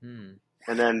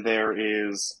 And then there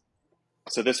is,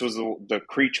 so this was the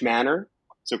Creech Manor.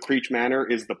 So Creech Manor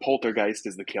is the poltergeist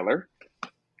is the killer.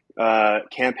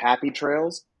 Camp Happy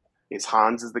Trails is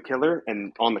Hans is the killer,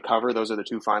 and on the cover, those are the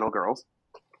two final girls.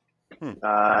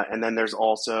 And then there's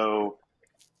also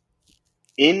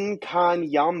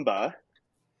Incanyamba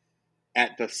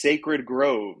at the Sacred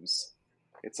Groves.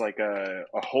 It's like a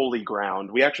holy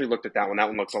ground. We actually looked at that one. That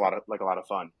one looks like a lot of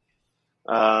fun.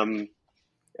 And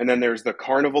then there's the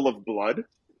Carnival of Blood.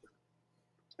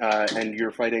 And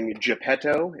you're fighting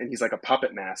Geppetto, and he's like a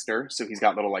puppet master, so he's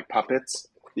got little like puppets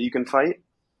that you can fight.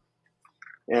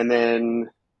 And then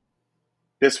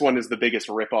this one is the biggest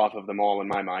ripoff of them all in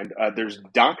my mind. There's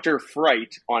Dr.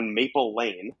 Fright on Maple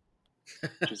Lane,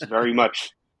 which is very much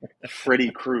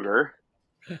Freddy Krueger.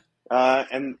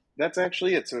 And that's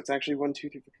actually it. So it's actually 1, 2,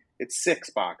 3, 4. It's 6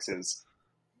 boxes.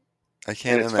 I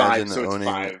can't it's imagine 5, so it's owning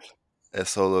 5 a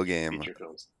solo game feature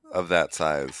films. of that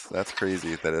size. That's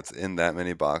crazy that it's in that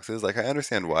many boxes. Like, I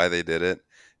understand why they did it,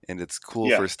 and it's cool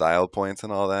for style points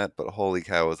and all that, but holy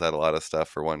cow, was that a lot of stuff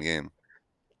for one game.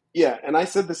 Yeah, and I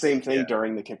said the same thing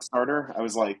during the Kickstarter. I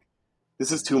was like,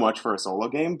 this is too much for a solo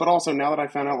game. But also, now that I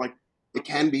found out, like, it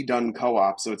can be done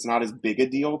co-op, so it's not as big a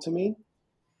deal to me.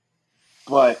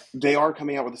 But they are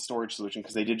coming out with a storage solution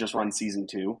because they did just run a Season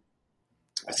 2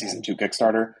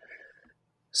 Kickstarter.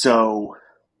 So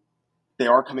they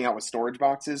are coming out with storage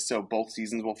boxes, so both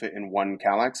seasons will fit in one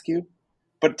Kallax cube.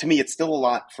 But to me, it's still a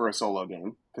lot for a solo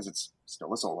game because it's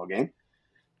still a solo game.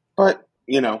 But,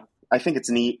 I think it's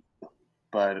neat,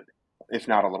 but if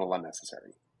not, a little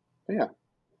unnecessary. But yeah,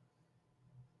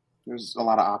 there's a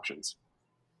lot of options.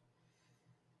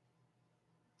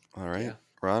 All right,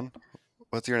 Ron,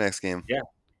 what's your next game? Yeah.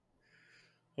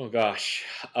 Oh gosh,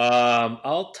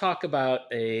 I'll talk about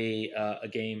a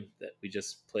game that we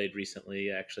just played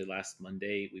recently. Actually, last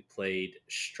Monday we played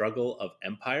Struggle of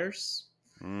Empires.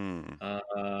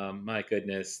 My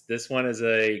goodness, this one is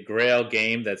a Grail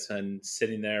game that's been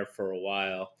sitting there for a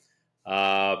while.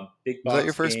 Big box Was that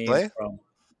your first game play?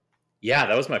 Yeah,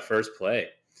 that was my first play.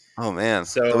 Oh man,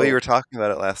 so the way you were talking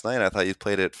about it last night, I thought you'd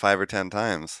played it 5 or 10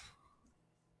 times.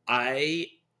 I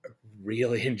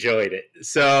really enjoyed it.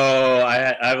 So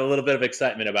I have a little bit of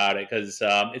excitement about it because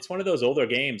it's one of those older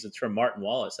games. It's from Martin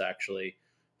Wallace, actually,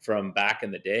 from back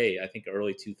in the day, I think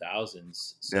early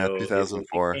 2000s. So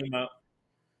 2004. It came out.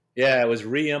 Yeah, it was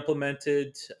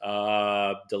re-implemented,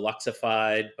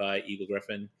 deluxeified by Eagle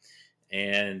Gryphon.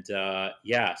 And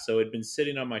so it'd been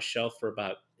sitting on my shelf for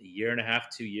about a year and a half,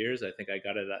 2 years. I think I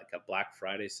got it at like a Black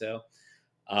Friday sale.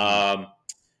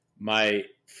 My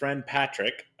friend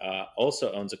Patrick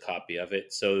also owns a copy of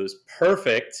it, so it was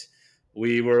perfect.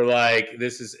 We were like,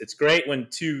 it's great when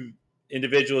two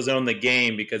individuals own the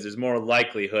game because there's more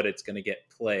likelihood it's going to get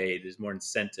played. There's more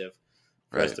incentive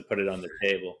for us to put it on the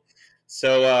table.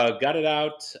 So got it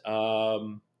out.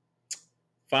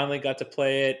 Finally got to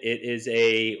play it. It is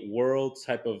a world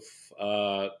type of,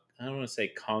 I don't want to say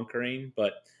conquering,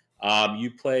 but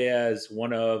you play as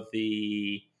one of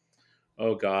the,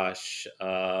 oh gosh,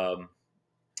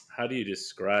 how do you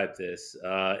describe this?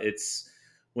 It's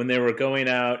when they were going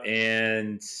out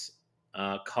and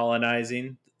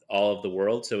colonizing all of the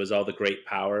world. So it was all the great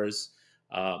powers,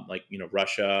 like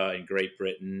Russia and Great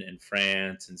Britain and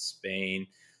France and Spain.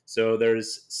 So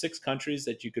there's 6 countries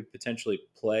that you could potentially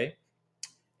play,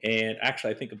 and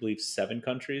actually, I believe 7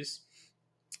 countries.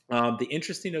 The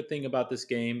interesting thing about this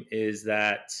game is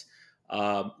that,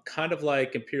 kind of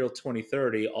like Imperial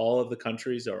 2030, all of the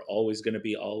countries are always going to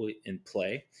be all in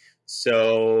play.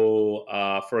 So,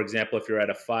 for example, if you're at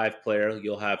a 5-player,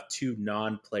 you'll have 2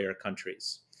 non-player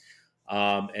countries.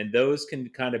 And those can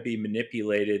kind of be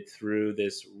manipulated through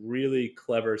this really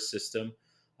clever system.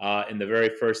 In the very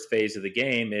first phase of the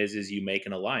game is you make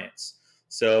an alliance.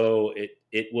 So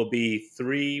it will be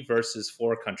 3 versus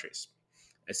 4 countries,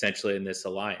 essentially, in this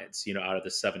alliance, out of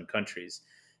the 7 countries.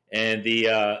 And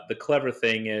the clever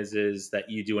thing is that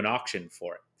you do an auction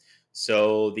for it.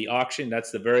 So the auction,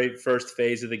 that's the very first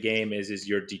phase of the game, is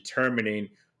you're determining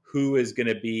who is going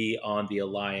to be on the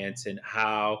alliance and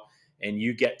how, and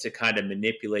you get to kind of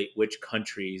manipulate which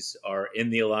countries are in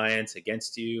the alliance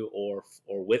against you or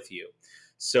with you.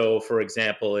 So, for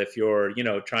example, if you're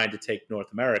trying to take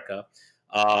North America,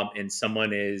 and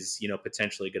someone is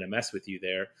potentially going to mess with you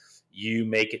there, you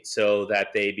make it so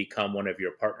that they become one of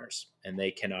your partners and they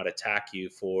cannot attack you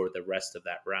for the rest of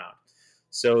that round.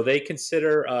 So they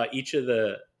consider each of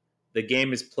the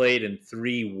game is played in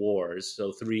 3 wars,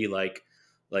 so 3 like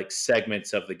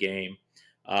segments of the game,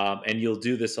 and you'll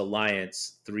do this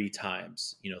alliance 3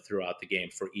 times, throughout the game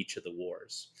for each of the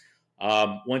wars.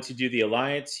 Once you do the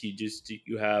alliance,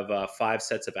 you have 5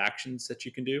 sets of actions that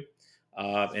you can do.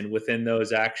 And within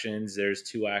those actions, there's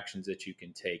 2 actions that you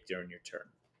can take during your turn.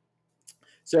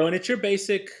 So, and it's your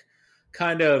basic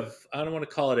kind of, I don't want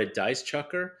to call it a dice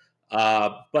chucker,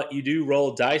 but you do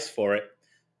roll dice for it.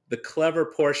 The clever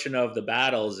portion of the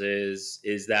battles is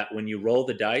that when you roll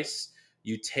the dice,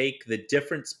 you take the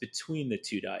difference between the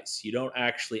 2 dice. You don't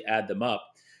actually add them up.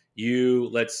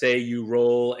 Let's say you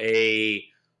roll a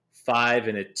 5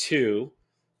 and a 2.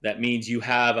 That means you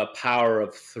have a power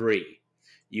of 3.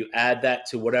 You add that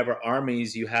to whatever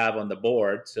armies you have on the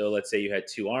board. So let's say you had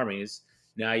 2 armies.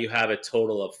 Now you have a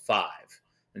total of 5.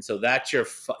 And so that's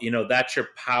that's your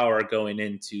power going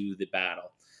into the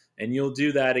battle. And you'll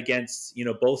do that against,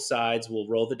 both sides will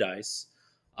roll the dice.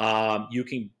 You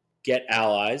can get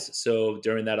allies. So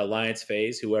during that alliance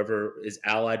phase, whoever is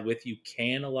allied with you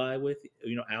can ally with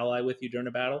you during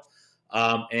a battle.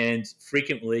 And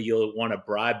frequently you'll want to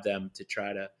bribe them to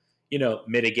try to,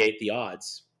 mitigate the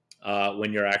odds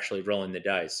when you're actually rolling the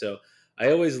dice. So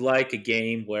I always like a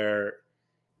game where,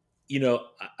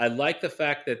 I like the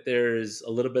fact that there's a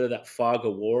little bit of that fog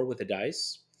of war with the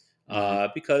dice,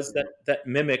 because that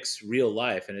mimics real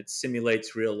life and it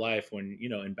simulates real life when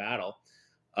in battle.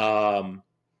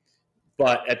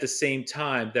 But at the same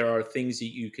time, there are things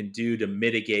that you can do to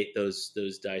mitigate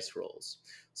those dice rolls.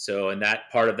 So, and that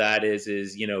part of that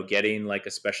is getting like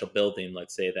a special building,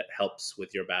 let's say, that helps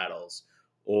with your battles,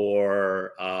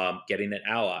 or getting an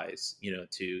allies,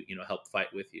 to help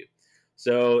fight with you.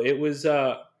 So it was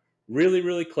really,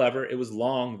 really clever. It was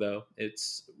long though.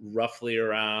 It's roughly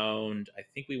around, I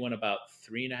think we went about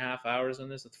 3.5 hours on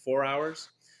this. It's 4 hours.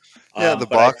 Yeah, the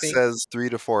But I box think, says 3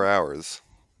 to 4 hours.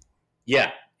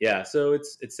 yeah, yeah. So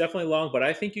it's definitely long, but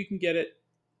I think you can get it.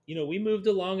 We moved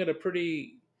along at a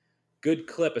pretty good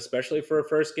clip, especially for a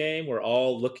first game. We're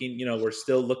all looking, we're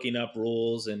still looking up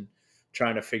rules and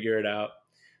trying to figure it out.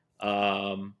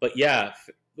 But yeah,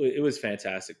 it was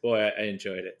fantastic. Boy, I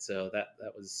enjoyed it. So that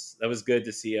was good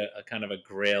to see a kind of a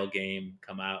Grail game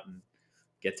come out and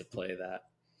get to play that.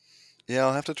 Yeah,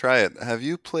 I'll have to try it. Have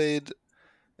you played,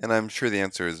 and I'm sure the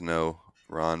answer is no,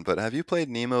 Ron, but have you played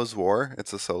Nemo's War?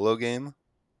 It's a solo game.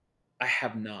 I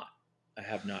have not. I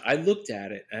have not. I looked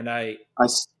at it and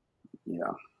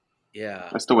Yeah, yeah.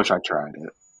 I still wish I tried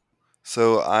it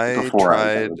So I before I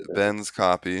tried was there. Ben's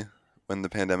copy when the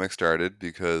pandemic started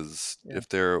because Yeah. if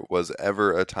there was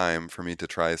ever a time for me to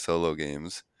try solo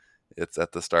games, it's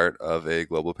at the start of a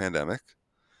global pandemic.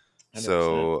 100%.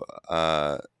 So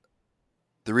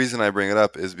the reason I bring it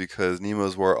up is because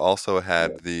Nemo's War also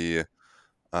had the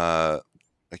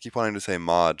I keep wanting to say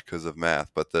mod because of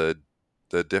math, but the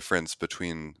difference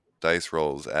between dice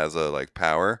rolls as a like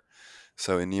power.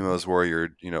 So in Nemo's War, you're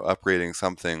upgrading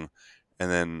something, and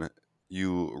then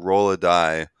you roll a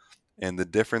die, and the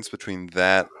difference between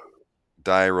that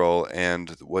die roll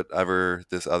and whatever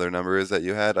this other number is that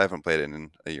you had, I haven't played it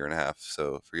in a year and a half,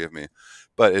 so forgive me,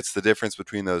 but it's the difference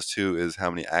between those two is how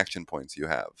many action points you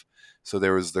have. So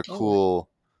there was the Oh, cool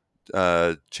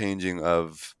changing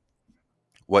of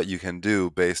what you can do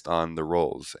based on the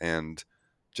rolls. And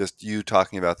just you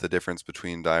talking about the difference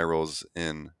between die rolls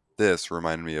in this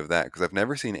reminded me of that because I've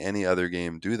never seen any other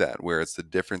game do that where it's the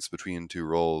difference between 2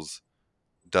 rolls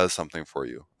does something for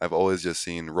you. I've always just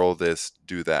seen roll this,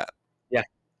 do that. yeah,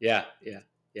 yeah, yeah,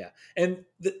 yeah. And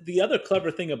the other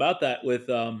clever thing about that with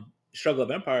Struggle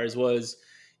of Empires was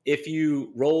if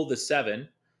you roll the 7,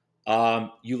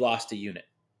 you lost a unit.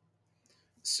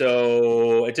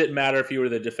 So it didn't matter if you were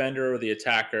the defender or the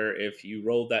attacker. If you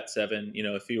rolled that 7,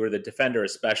 if you were the defender,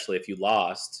 especially if you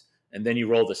lost, and then you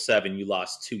rolled a 7, you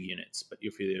lost 2 units. But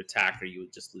if you're the attacker, you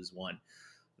would just lose 1.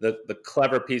 The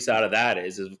clever piece out of that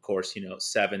is of course,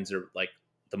 7s are like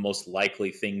the most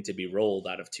likely thing to be rolled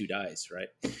out of 2 dice, right?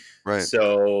 Right.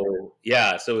 So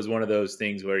yeah, so it was one of those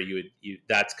things where you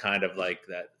that's kind of like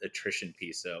that attrition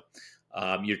piece. So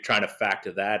you're trying to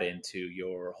factor that into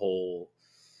your whole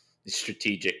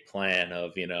strategic plan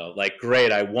of like,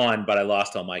 great, I won but I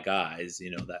lost all my guys,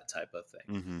 that type of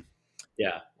thing. Mm-hmm.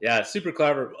 Yeah, super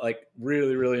clever. Like,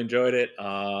 really, really enjoyed it.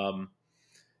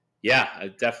 Yeah,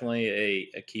 definitely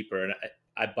a keeper, and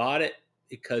I bought it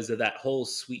because of that whole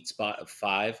sweet spot of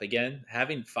 5. Again,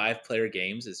 having 5-player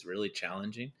games is really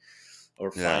challenging,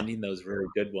 or Yeah. finding those really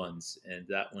good ones. And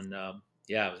that one,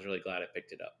 yeah, I was really glad I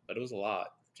picked it up, but it was a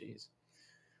lot. Jeez.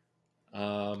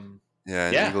 Yeah,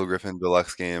 an Yeah, Eagle Griffin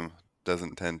deluxe game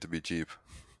doesn't tend to be cheap.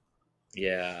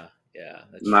 yeah,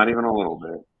 that's Not true. even a little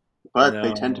bit, but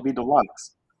they tend to No, be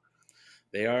deluxe.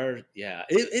 they are. Yeah,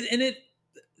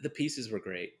 the pieces were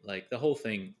great. Like the whole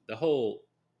thing, the whole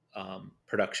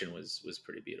production was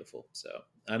pretty beautiful. So,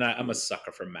 and I'm a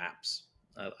sucker for maps.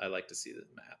 I like to see the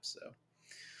maps. So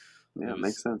Yeah, it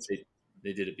makes sense.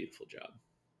 they did a beautiful job.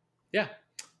 Yeah.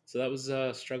 So that was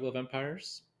Struggle of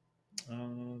Empires.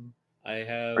 I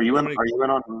have. Are you You in? want Are you in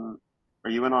on? Are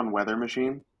you in on Weather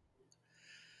Machine?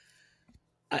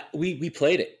 we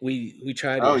played it. We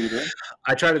tried Oh, it. you did.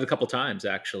 I tried it a couple times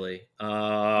actually.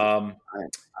 I'm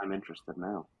interested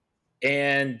now.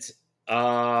 And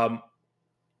um,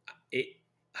 it.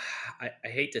 I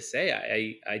hate to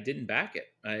say I didn't back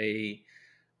it.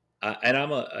 And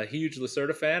I'm a huge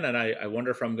Lacerda fan, and I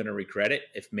wonder if I'm going to regret it.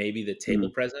 If maybe the table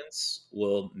Hmm. presence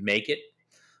will make it.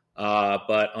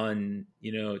 But on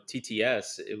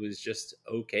TTS, it was just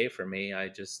okay for me. I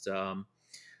just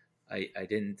I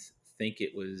didn't think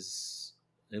it was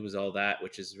all that,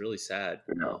 which is really sad.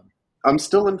 You know, I'm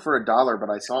still in for $1, but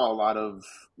I saw a lot of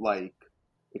like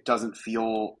it doesn't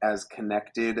feel as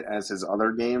connected as his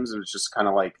other games. It was just kind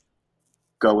of like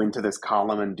go into this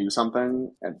column and do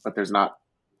something, but there's not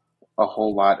a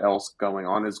whole lot else going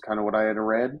on. Is kind of what I had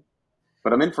read.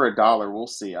 But I'm in for $1. We'll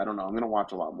see. I don't know. I'm gonna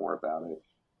watch a lot more about it.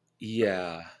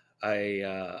 Yeah,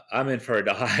 I'm in for a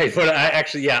die, but I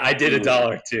actually I did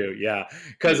 $1 too. Yeah,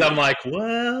 because I'm like,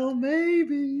 well,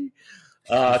 maybe.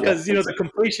 Yeah, Because the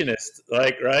completionist,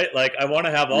 like, right, like I want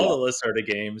to have all yeah, the Lacerda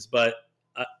games, but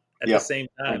at the yep. same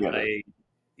I time, get it.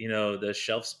 the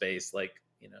shelf space, like,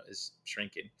 is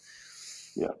shrinking,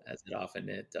 Yeah. as it often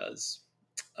it does.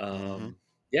 Hmm.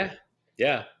 Yeah,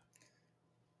 yeah.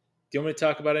 Do you want me to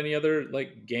talk about any other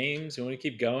like games? You want to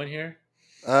keep going here?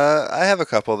 I have a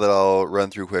couple that I'll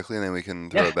run through quickly, and then we can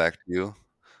throw Yeah. it back to you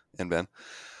and Ben.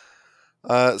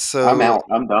 I'm So out.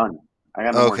 I'm done. I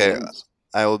got no more okay, games.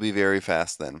 I will be very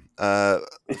fast then. The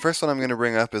first one I'm going to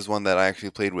bring up is one that I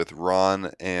actually played with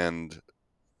Ron and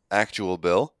actual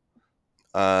Bill,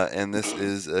 and this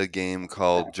is a game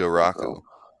called Actual Bill. Joraku.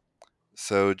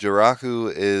 So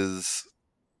Joraku is,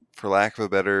 for lack of a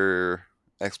better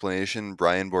explanation,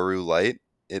 Brian Boru Light.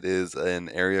 It is an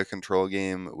area control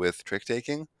game with trick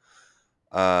taking.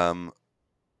 Um,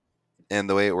 and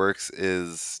the way it works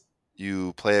is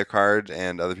you play a card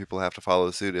and other people have to follow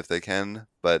suit if they can,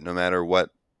 but no matter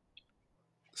what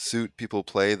suit people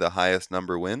play, the highest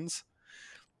number wins.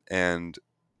 And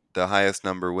the highest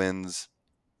number wins,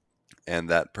 and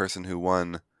that person who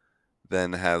won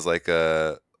then has like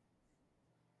a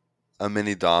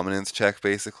mini dominance check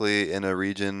basically in a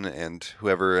region, and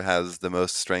whoever has the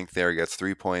most strength there gets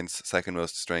 3 points, second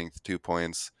most strength 2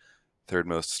 points, third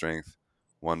most strength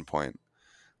 1 point.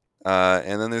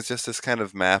 And then there's just this kind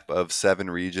of map of 7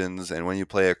 regions, and when you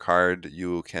play a card,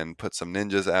 you can put some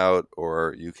ninjas out,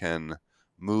 or you can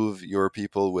move your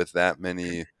people with that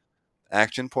many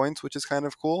action points, which is kind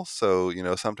of cool. So,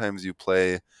 sometimes you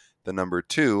play the number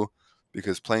 2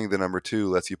 because playing the number 2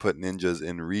 lets you put ninjas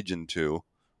in region 2,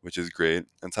 which is great.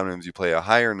 And sometimes you play a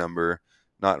higher number,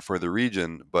 not for the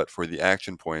region, but for the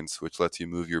action points, which lets you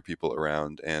move your people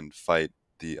around and fight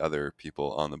the other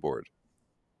people on the board.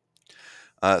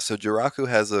 So Jiraku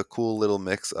has a cool little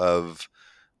mix of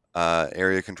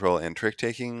area control and trick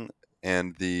taking,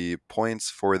 and the points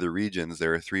for the regions,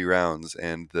 there are 3 rounds,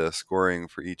 and the scoring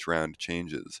for each round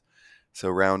changes. So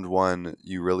round 1,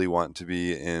 you really want to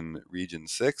be in region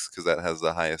 6 because that has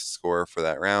the highest score for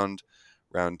that round.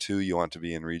 Round 2, you want to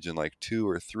be in region like 2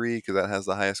 or 3 because that has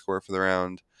the highest score for the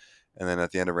round. And then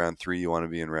at the end of round 3, you want to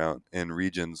be in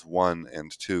regions 1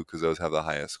 and 2 because those have the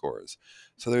highest scores.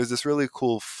 So there's this really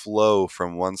cool flow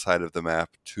from one side of the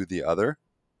map to the other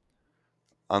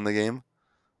on the game.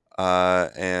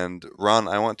 And Ron,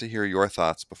 I want to hear your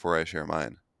thoughts before I share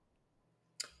mine.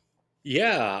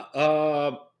 Yeah.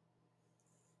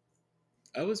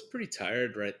 I was pretty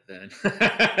tired right then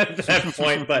at that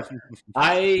point, but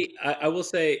I will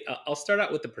say I'll start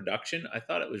out with the production. I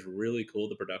thought it was really cool,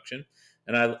 the production,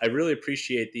 and I really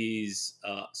appreciate these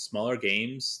smaller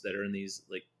games that are in these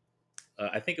like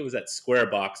I think it was that square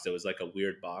box that was like a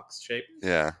weird box shape.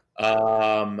 Yeah.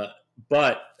 Um,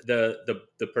 but the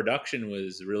production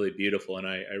was really beautiful, and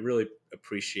I really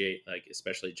appreciate like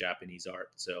especially Japanese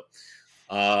art. So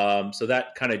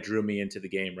that kind of drew me into the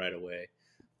game right away.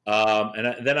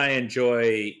 Then I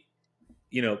enjoy,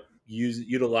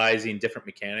 utilizing different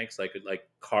mechanics, like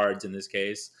cards in this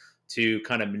case, to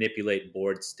kind of manipulate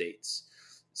board states.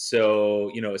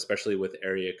 So especially with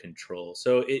area control.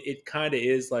 So it kind of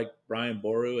is like Brian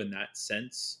Boru in that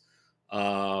sense,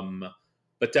 um,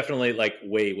 but definitely like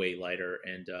way lighter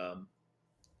and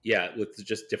yeah, with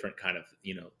just different kind of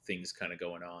things kind of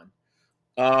going on.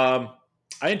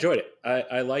 I enjoyed it.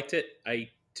 I liked it. I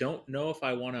don't know if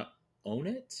I want to own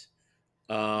it.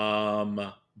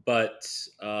 But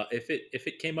if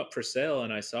it came up for sale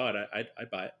and I saw it, I'd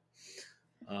buy it.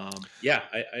 Yeah,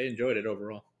 I enjoyed it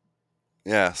overall.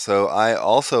 Yeah, so I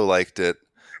also liked it.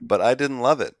 but I didn't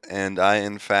love it, and I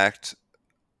in fact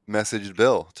messaged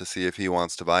Bill to see if he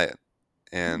wants to buy it,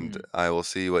 and I will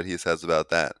see what he says about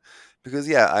that. Because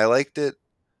yeah, I liked it,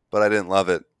 but I didn't love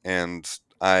it, and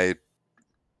I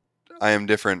am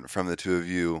different from the two of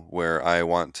you, where I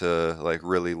want to like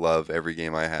really love every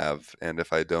game I have, and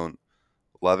if I don't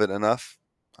love it enough,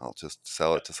 I'll just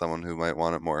sell it to someone who might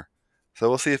want it more. So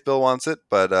we'll see if Bill wants it,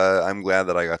 but I'm glad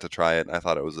that I got to try it. I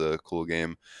thought it was a cool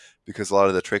game because a lot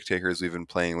of the trick takers we've been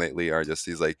playing lately are just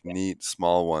these like neat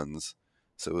small ones.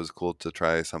 So it was cool to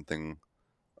try something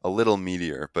a little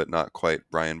meatier, but not quite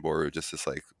Brian Boru, just this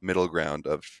like middle ground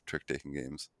of trick taking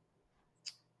games.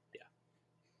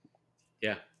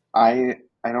 Yeah. I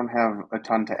don't have a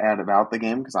ton to add about the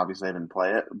game because obviously I didn't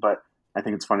play it, but I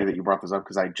think it's funny that you brought this up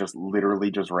because I just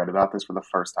literally just read about this for the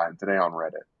first time today on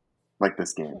Reddit. Like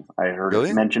this game, I heard it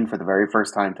Really? mentioned for the very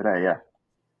first time today. Yeah,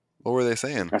 What were they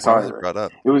saying? I Why saw was it. it brought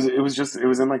up? It was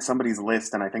in like somebody's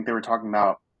list, and I think they were talking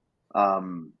about,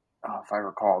 if I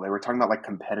recall, they were talking about like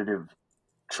competitive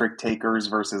trick takers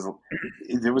versus.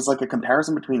 There was like a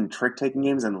comparison between trick taking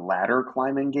games and ladder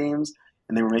climbing games,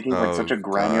 and they were making like such Oh a gosh,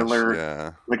 granular,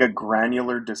 yeah. like a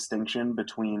granular distinction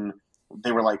between.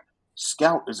 They were like,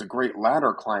 Scout is a great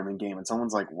ladder climbing game, and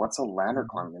someone's like, "What's a ladder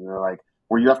climbing?" And they're like,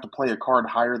 "Where you have to play a card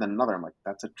higher than another." I'm like,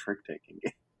 "That's a trick taking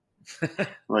game."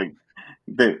 Like,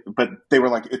 but they were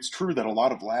like, "It's true that a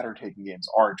lot of ladder taking games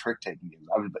are trick taking games."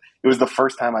 It was the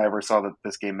first time I ever saw that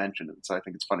this game mentioned it, so I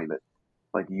think it's funny that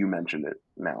like you mentioned it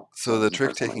now. So It the was the trick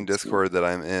first time taking I'd seen it. Discord that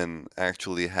I'm in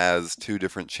actually has two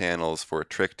different channels for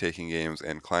trick taking games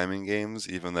and climbing games,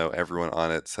 even though everyone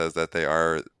on it says that they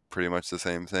are pretty much the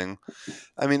same thing.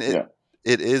 I mean, Yeah,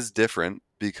 it is different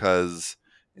because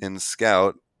in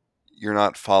Scout, you're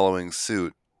not following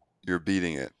suit, you're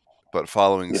beating it. But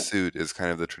following yeah, suit is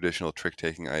kind of the traditional trick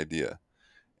taking idea.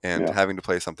 And yeah. having to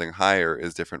play something higher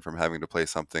is different from having to play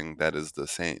something that is the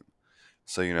same.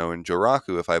 So, in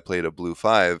Joraku, if I played a blue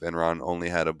 5 and Ron only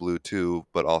had a blue 2,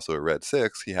 but also a red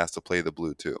 6, he has to play the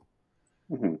blue 2.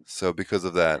 hmm So, because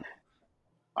of that,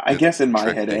 I it's guess in my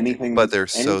trick head, taking. But they're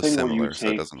so anything where you similar, so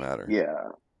it take, doesn't matter. yeah,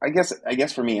 I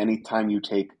guess for me, anytime you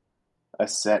take a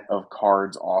set of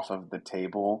cards off of the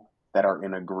table that are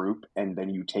in a group and then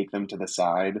you take them to the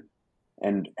side,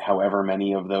 and however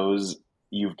many of those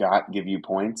you've got give you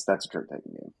points, that's a trick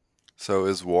taking game, So,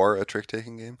 is War a trick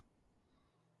taking game?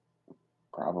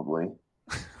 probably.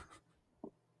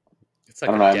 It's I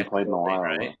like don't a know. I haven't deck played in a building, while.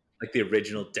 right? Like the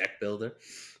original deck builder.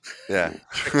 Yeah.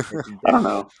 Trick-taking I deck don't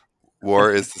builder. know.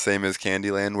 War is the same as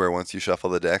Candyland, where once you shuffle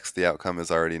the decks, the outcome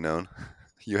is already known.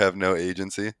 You have no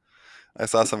agency. I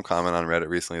saw some comment on Reddit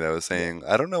recently that was Yeah. saying,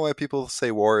 I don't know why people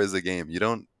say War is a game. You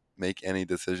don't make any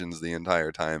decisions the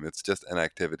entire time. It's just an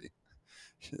activity.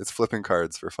 It's flipping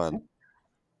cards for fun.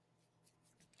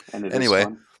 And it is Anyway,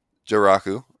 fun.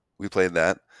 Joraku, we played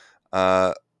that.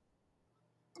 Uh,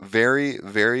 very,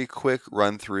 very quick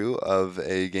run through of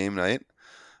a game night.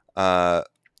 Uh,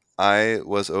 I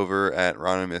was over at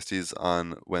Ron and Misty's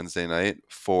on Wednesday night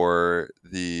for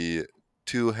the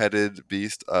two-headed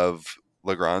beast of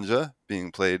Lagrange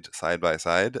being played side by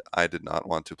side. I did not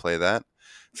want to play that.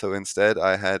 So instead,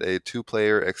 I had a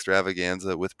two-player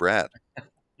extravaganza with Brad.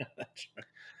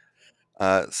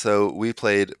 So we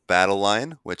played Battle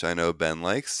Line, which I know Ben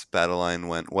likes. Battle Line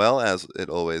went well, as it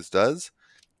always does.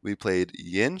 We played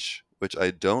Yinch, which I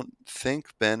don't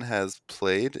think Ben has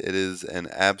played. It is an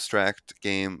abstract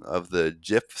game of the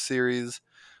GIF series,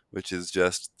 which is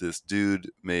just this dude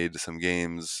made some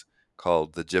games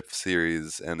called the GIF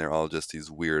series, and they're all just these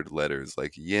weird letters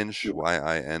like Yinsh, Yeah.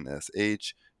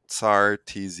 Yinsh, Tsar,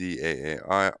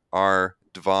 Tzaar,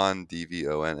 Dvon,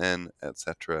 Dvonn,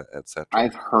 etc., etc.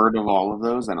 I've heard of all of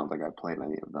those. I don't think I've played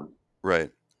any of them.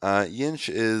 Right. Yinch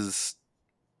is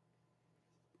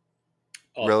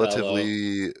Othello.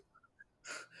 relatively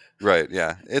right.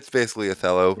 Yeah, it's basically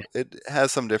Othello. It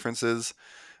has some differences,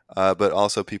 but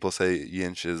also people say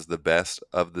Yinch is the best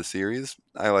of the series.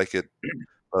 I like it,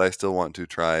 but I still want to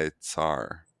try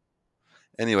Tsar.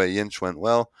 Anyway, Yinch went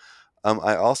well.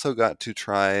 I also got to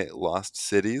try Lost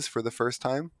Cities for the first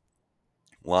time.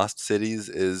 Lost Cities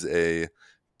is a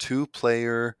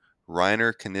two-player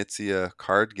Reiner Knizia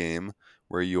card game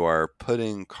where you are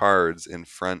putting cards in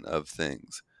front of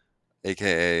things,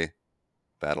 aka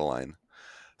Battle Line.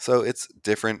 So it's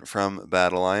different from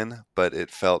Battle Line, but it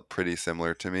felt pretty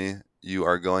similar to me. You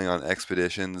are going on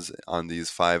expeditions on these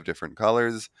 5 different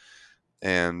colors,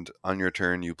 and on your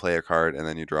turn you play a card and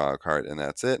then you draw a card, and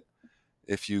that's it.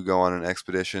 If you go on an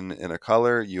expedition in a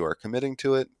color, you are committing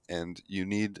to it, and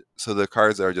so the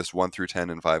cards are just 1 through 10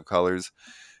 in 5 colors,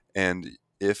 and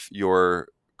if your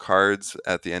cards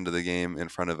at the end of the game in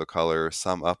front of a color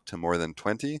sum up to more than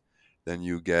 20, then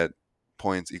you get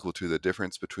points equal to the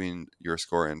difference between your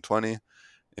score and 20.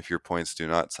 If your points do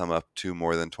not sum up to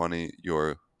more than 20,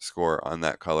 your score on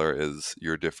that color is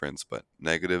your difference, but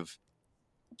negative.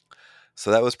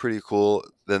 So that was pretty cool.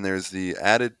 Then there's the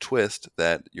added twist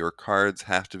that your cards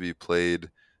have to be played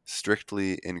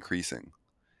strictly increasing.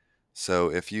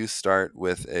 So if you start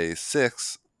with a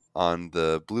 6 on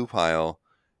the blue pile,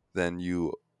 then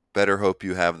you better hope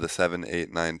you have the 7,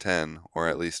 8, 9, 10, or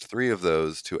at least 3 of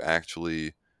those to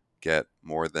actually get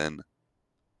more than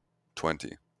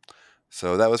 20.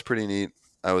 So that was pretty neat.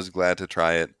 I was glad to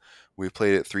try it. We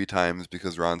played it 3 times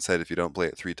because Ron said if you don't play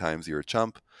it 3 times, you're a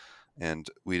chump. And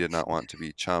we did not want to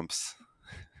be chumps.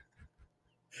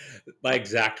 My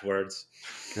exact words.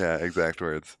 Yeah, exact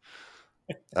words.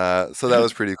 So that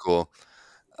was pretty cool.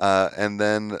 And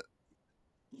then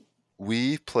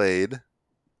we played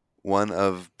one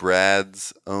of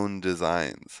Brad's own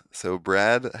designs. So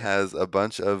Brad has a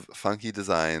bunch of funky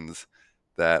designs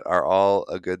that are all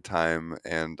a good time,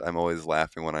 and I'm always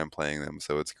laughing when I'm playing them,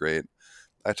 so it's great.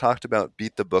 I talked about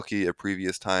Beat the Bookie a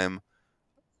previous time,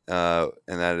 and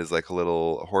that is like a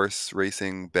little horse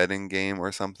racing betting game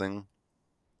or something.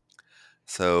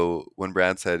 So when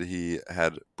Brad said he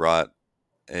had brought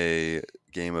a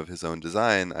game of his own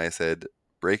design, I said,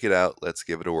 break it out, let's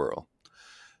give it a whirl.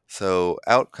 So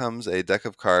out comes a deck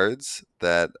of cards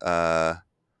that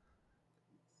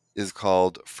is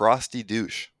called Frosty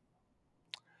Douche.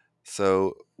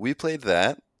 So we played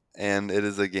that, and it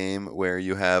is a game where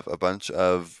you have a bunch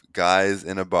of guys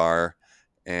in a bar,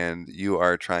 and you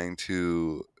are trying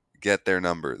to get their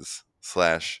numbers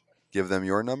 / give them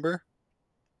your number.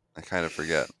 I kind of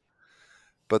forget.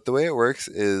 But the way it works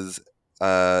is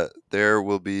there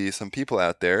will be some people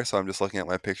out there. So I'm just looking at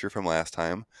my picture from last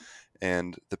time.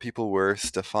 And the people were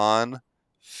Stefan,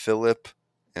 Philip,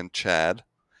 and Chad.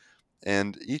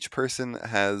 And each person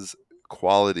has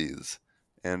qualities.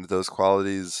 And those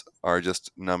qualities are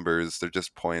just numbers. They're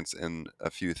just points in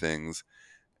a few things.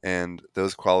 And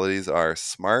those qualities are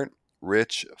smart,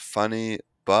 rich, funny,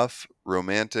 buff,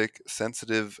 romantic,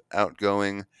 sensitive,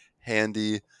 outgoing,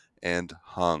 handy, and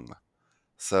hung.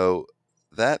 So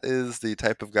that is the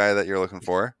type of guy that you're looking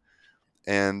for.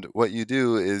 And what you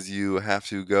do is you have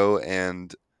to go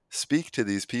and speak to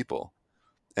these people.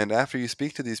 And after you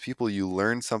speak to these people, you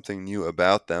learn something new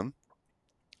about them.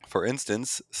 For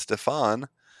instance, Stefan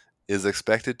is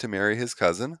expected to marry his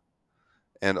cousin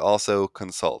and also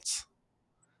consults.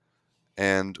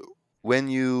 And when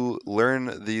you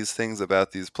learn these things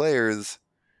about these players,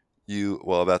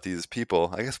 about these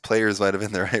people, I guess players might have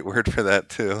been the right word for that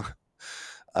too.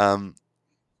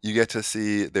 You get to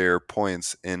see their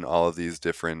points in all of these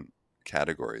different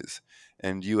categories.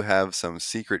 And you have some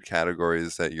secret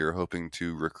categories that you're hoping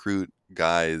to recruit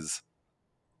guys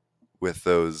with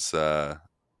those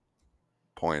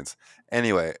points.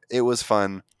 Anyway, it was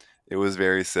fun. It was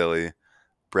very silly.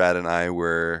 Brad and I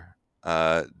were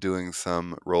doing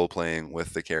some role playing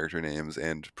with the character names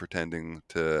and pretending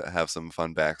to have some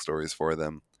fun backstories for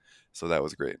them. So that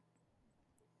was great.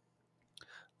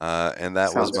 And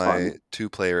that Sounds was my fun.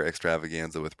 2-player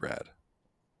extravaganza with Brad.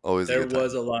 Always a There good time.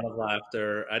 was a lot of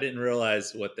laughter. I didn't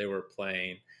realize what they were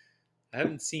playing. I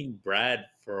haven't seen Brad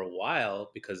for a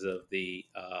while because of the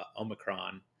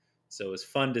Omicron. So it was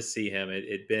fun to see him.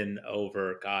 It'd been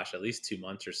over, gosh, at least 2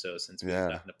 months or so since we've Yeah.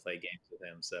 gotten to play games with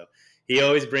him. So he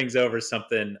always brings over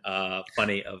something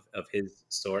funny of his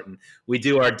sort. And we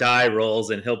do our die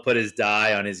rolls, and he'll put his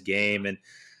die on his game. And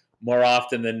more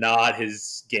often than not,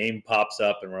 his game pops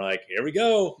up, and we're like, "Here we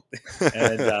go!"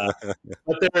 and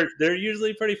but they're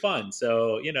usually pretty fun.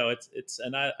 So it's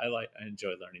and I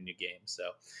enjoy learning new games.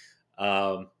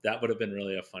 So that would have been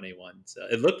really a funny one. So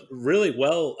it looked really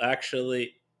well,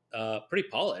 actually, pretty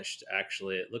polished.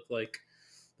 Actually, it looked like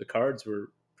the cards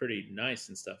were pretty nice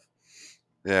and stuff.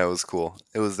 Yeah, it was cool.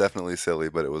 It was definitely silly,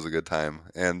 but it was a good time.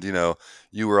 And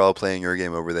you were all playing your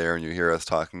game over there, and you hear us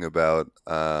talking about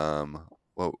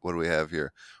what do we have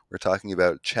here? We're talking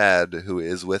about Chad, who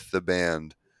is with the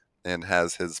band and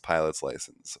has his pilot's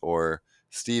license, or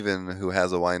Steven, who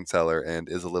has a wine cellar and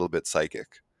is a little bit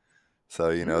psychic.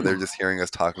 So they're just hearing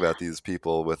us talk about these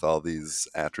people with all these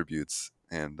attributes,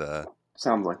 and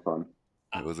Sounds like fun.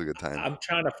 it was a good time. I'm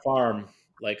trying to farm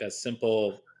like a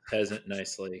simple peasant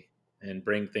nicely and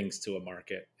bring things to a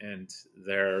market, and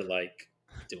they're like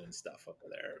doing stuff over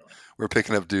there. Like, We're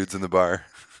picking up dudes in the bar.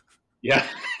 yeah,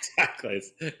 exactly.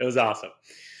 It was awesome.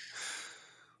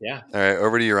 Yeah. All right,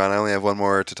 over to you, Ron. I only have one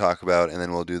more to talk about, and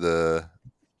then we'll do the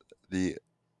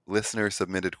listener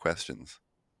submitted questions.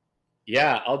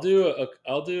 Yeah, I'll do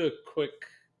a quick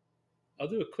I'll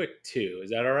do a quick 2.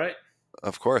 Is that all right?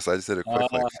 Of course, I just did a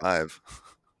quick like 5.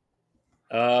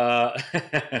 Uh,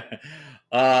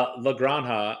 La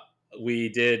Granja, we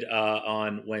did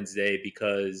on Wednesday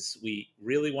because we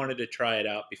really wanted to try it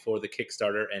out before the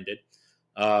Kickstarter ended,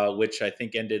 which I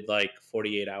think ended like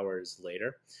 48 hours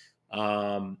later.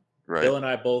 Right. Bill and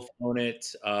I both own it.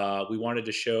 We wanted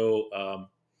to show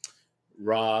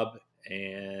Rob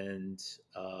and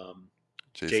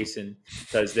Jason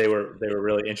because they were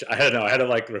really interested. I don't know. I had to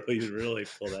like really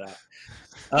pull that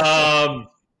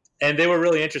out. And they were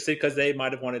really interested because they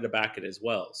might have wanted to back it as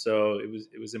well. So it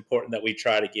was important that we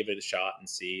try to give it a shot and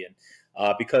see.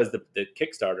 And because the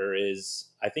Kickstarter is,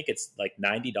 I think it's like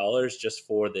 $90 just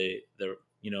for the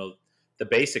the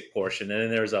basic portion, and then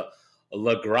there's a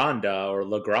La Granda or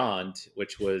La Grande,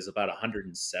 which was about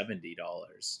 $170.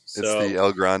 So it's the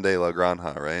El Grande La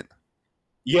Granja, right?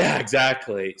 Yeah,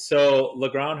 exactly. So La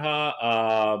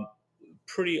Granja,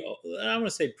 pretty, I don't want to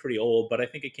say pretty old, but I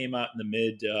think it came out in the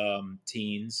mid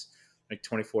teens, like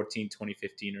 2014,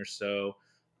 2015 or so.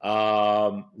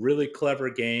 Really clever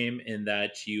game in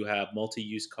that you have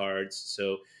multi-use cards.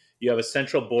 So you have a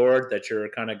central board that you're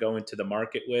kind of going to the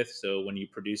market with. So when you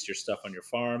produce your stuff on your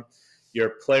farm,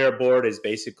 your player board is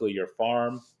basically your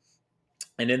farm.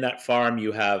 And in that farm,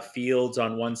 you have fields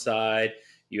on one side.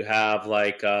 You have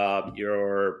like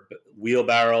your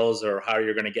wheelbarrows or how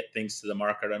you're going to get things to the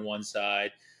market on one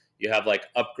side. You have like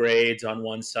upgrades on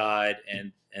one side,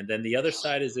 and then the other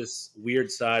side is this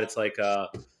weird side. It's like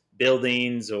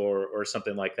buildings or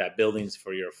something like that. Buildings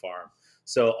for your farm.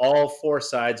 So all 4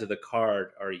 sides of the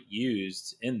card are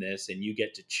used in this, and you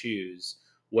get to choose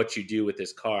what you do with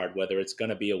this card, whether it's going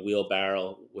to be a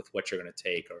wheelbarrow with what you're going to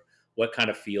take, or what kind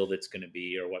of field it's going to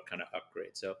be, or what kind of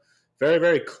upgrade. So very,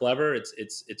 very clever.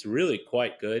 It's really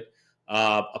quite good.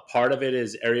 A part of it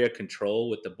is area control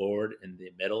with the board in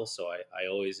the middle, so I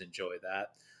always enjoy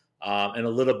that. And a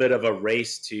little bit of a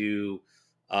race to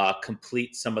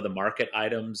complete some of the market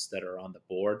items that are on the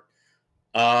board.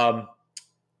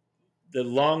 The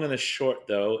long and the short,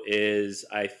 though, is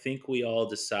I think we all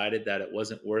decided that it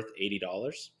wasn't worth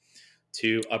 $80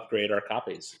 to upgrade our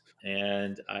copies.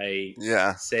 And I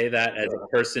say that as a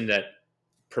person that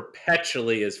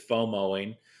perpetually is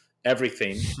FOMOing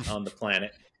everything on the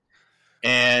planet.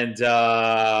 And as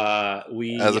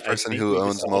a person who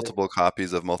owns multiple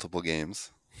copies of multiple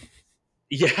games.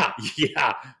 Yeah.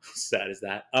 Sad as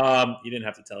that. You didn't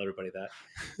have to tell everybody that.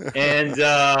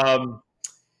 And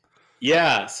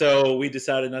yeah, so we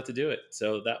decided not to do it.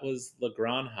 So that was La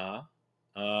Granja.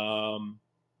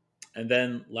 And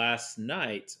then last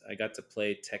night I got to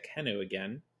play Tekhenu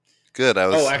again. Good. I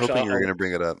was hoping you were going to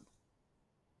bring it up.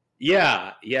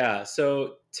 Yeah.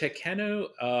 So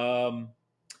Tekhenu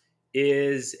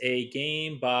is a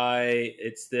game by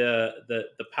it's the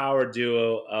power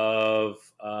duo of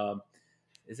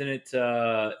isn't it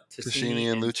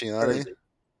Tascini and Luciani?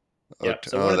 Yep.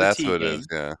 So that's what it is.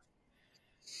 Yeah.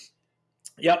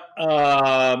 Yep.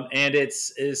 And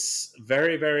it's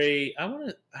very, very. I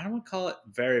don't want to call it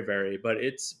very, very, but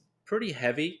it's pretty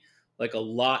heavy. Like a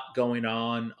lot going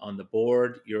on the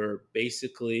board. You're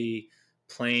basically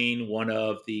playing one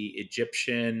of the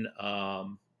Egyptian. I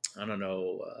don't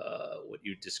know what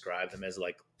you describe them as,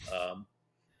 like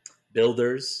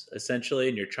builders essentially,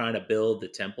 and you're trying to build the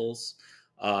temples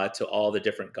to all the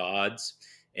different gods.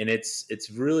 And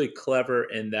it's really clever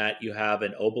in that you have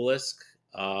an obelisk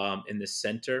in the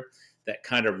center that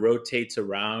kind of rotates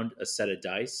around a set of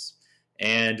dice,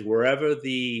 and wherever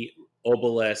the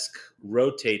obelisk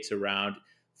rotates around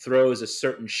throws a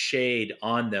certain shade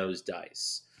on those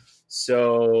dice.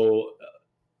 So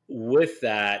with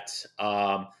that,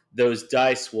 those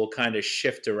dice will kind of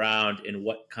shift around in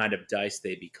what kind of dice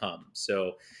they become.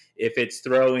 So if it's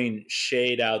throwing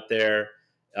shade out there,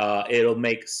 it'll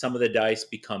make some of the dice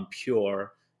become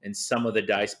pure, and some of the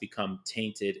dice become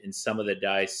tainted, and some of the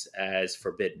dice as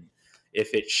forbidden.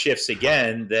 If it shifts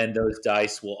again, then those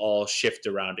dice will all shift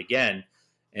around again.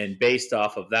 And based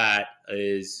off of that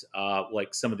is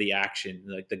like some of the action,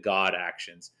 like the god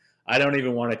actions. I don't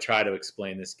even want to try to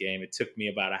explain this game. It took me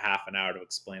about a half an hour to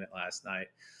explain it last night.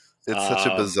 It's such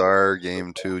a bizarre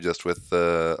game too, just with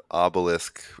the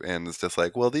obelisk, and it's just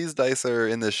like, well, these dice are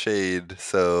in the shade,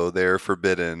 so they're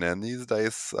forbidden, and these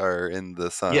dice are in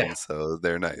the sun, so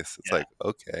they're nice. It's like,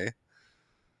 okay.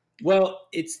 Well,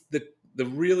 it's the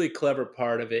really clever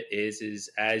part of it is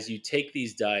as you take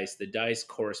these dice, the dice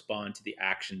correspond to the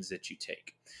actions that you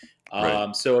take.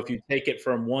 Right. So if you take it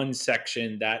from one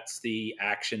section, that's the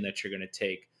action that you're going to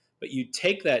take. But you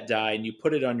take that die and you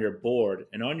put it on your board,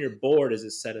 and on your board is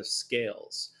a set of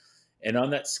scales. And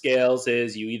on that scales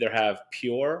is you either have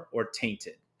pure or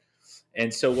tainted.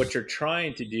 And so what you're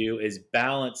trying to do is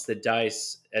balance the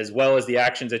dice as well as the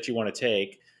actions that you want to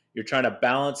take. You're trying to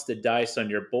balance the dice on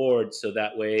your board so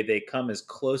that way they come as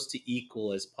close to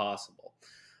equal as possible.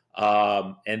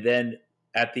 And then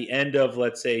at the end of,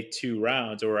 let's say, 2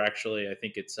 rounds, or actually, I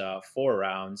think it's 4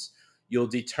 rounds, you'll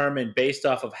determine based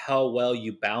off of how well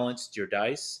you balanced your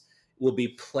dice will be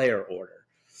player order.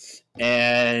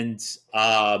 And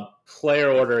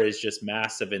player order is just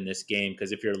massive in this game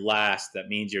because if you're last, that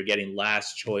means you're getting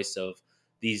last choice of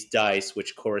these dice,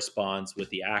 which corresponds with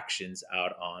the actions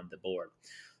out on the board.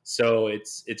 So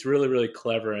it's really, really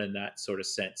clever in that sort of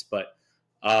sense. But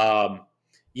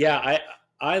yeah,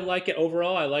 I like it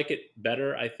overall. I like it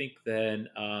better, I think, than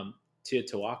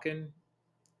Teotihuacan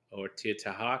or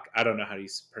Teotihuac. I don't know how you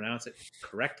pronounce it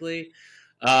correctly.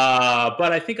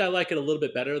 But I think I like it a little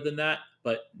bit better than that,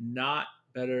 but not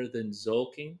better than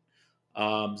Zolkin.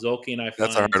 Zolkin I That's a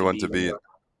find hard to one be to beat.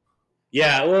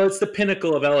 yeah, well, it's the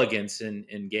pinnacle of elegance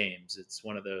in games. It's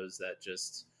one of those that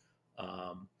just,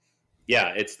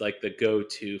 yeah, it's like the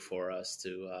go-to for us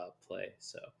to play.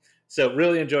 So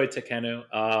really enjoyed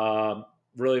Tekkenu.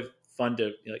 Really fun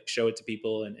to like show it to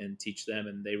people and teach them,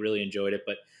 and they really enjoyed it.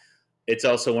 But it's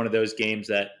also one of those games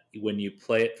that when you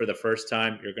play it for the first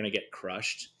time, you're going to get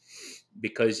crushed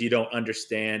because you don't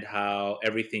understand how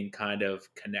everything kind of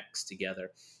connects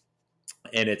together.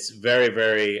 And it's very,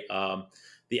 very,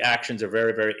 the actions are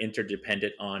very, very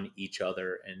interdependent on each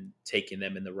other and taking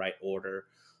them in the right order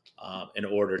in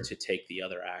order to take the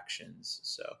other actions.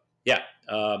 So, yeah,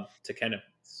 Tekkenu,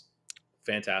 it's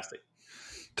fantastic.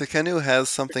 Tekkenu has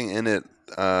something in it.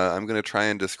 I'm going to try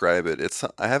and describe it.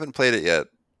 I haven't played it yet,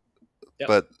 Yep.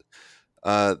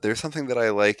 but there's something that I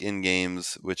like in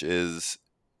games, which is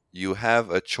you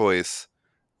have a choice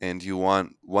and you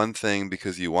want one thing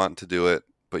because you want to do it,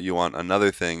 but you want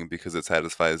another thing because it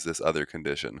satisfies this other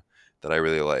condition that I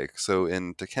really like. So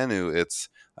in Tekkenu, it's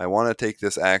I want to take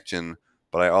this action,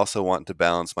 but I also want to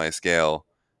balance my scale,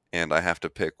 and I have to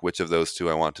pick which of those two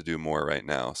I want to do more right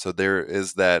now. So there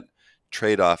is that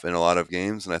trade-off in a lot of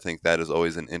games, and I think that is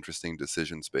always an interesting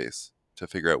decision space to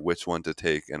figure out which one to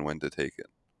take and when to take it.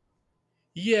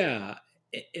 Yeah,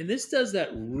 and this does that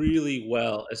really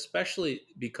well, especially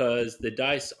because the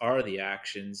dice are the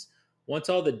actions. Once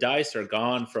all the dice are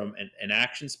gone from an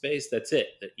action space, that's it.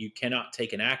 That you cannot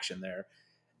take an action there,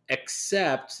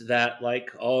 except that,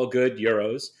 like all good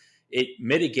Euros, it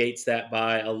mitigates that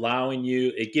by allowing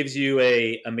you. It gives you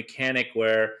a mechanic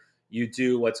where you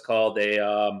do what's called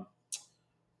a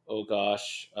oh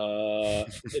gosh,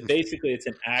 basically it's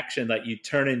an action that you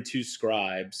turn into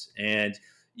scribes and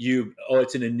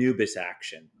it's an Anubis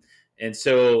action. And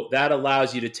so that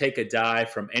allows you to take a die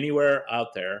from anywhere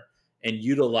out there and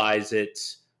utilize it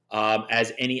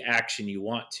as any action you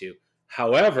want to.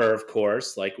 However, of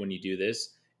course, like when you do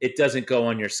this, it doesn't go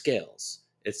on your scales.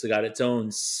 It's got its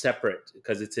own separate,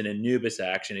 because it's an Anubis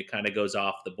action, it kind of goes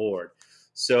off the board.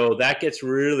 So that gets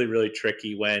really, really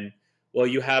tricky when, well,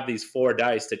 you have these 4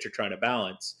 dice that you're trying to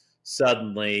balance.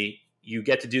 Suddenly, you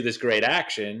get to do this great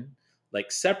action,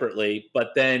 like separately, but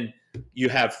then you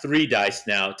have 3 dice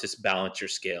now to balance your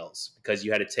scales because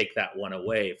you had to take that one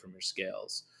away from your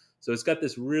scales. So it's got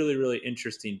this really, really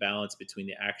interesting balance between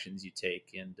the actions you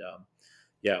take and,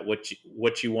 yeah,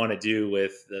 what you want to do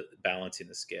with the balancing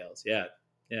the scales. Yeah,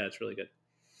 it's really good.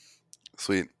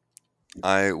 Sweet.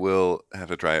 I will have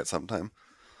to try it sometime.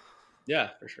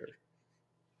 Yeah, for sure.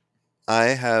 I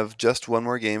have just one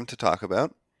more game to talk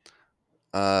about.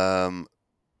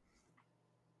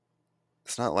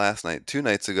 It's not last night. 2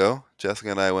 nights ago,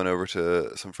 Jessica and I went over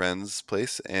to some friends'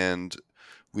 place and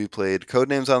we played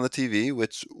Codenames on the TV,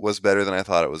 which was better than I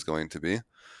thought it was going to be.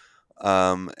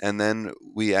 And then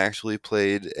we actually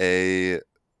played a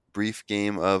brief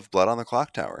game of Blood on the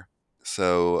Clocktower.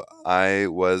 So I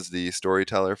was the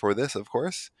storyteller for this, of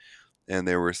course, and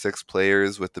there were 6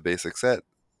 players with the basic set.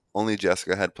 Only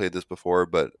Jessica had played this before,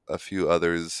 but a few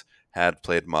others had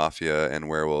played Mafia and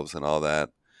Werewolves and all that.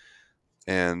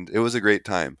 And it was a great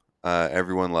time.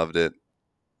 Everyone loved it,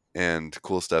 and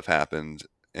cool stuff happened.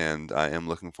 And I am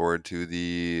looking forward to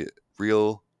the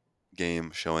real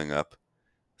game showing up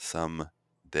some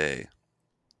day,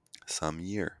 some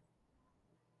year.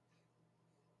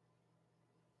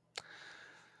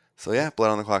 So yeah, Blood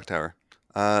on the Clocktower.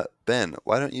 Ben,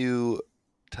 why don't you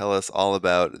tell us all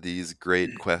about these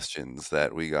great questions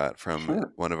that we got from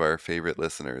Sure. one of our favorite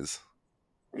listeners?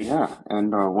 Yeah,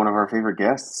 and one of our favorite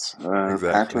guests,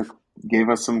 Exactly. Patrick, gave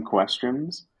us some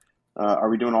questions. Are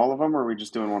we doing all of them, or are we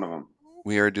just doing one of them?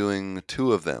 We are doing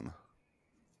 2 of them.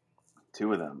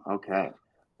 2 of them. Okay.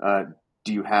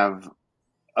 Do you have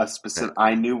a specific.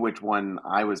 I knew which one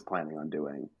I was planning on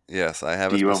doing. Yes, I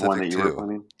have Do a you have one specific that you were two.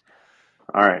 planning?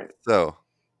 All right. So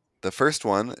the first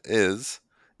one is,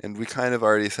 and we kind of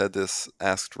already said this,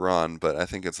 asked Ron, but I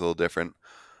think it's a little different.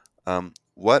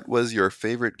 What was your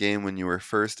favorite game when you were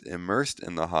first immersed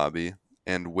in the hobby,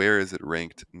 and where is it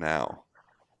ranked now?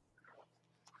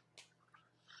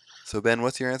 So Ben,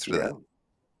 what's your answer to Yeah.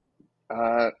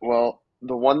 that? Well,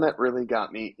 the one that really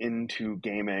got me into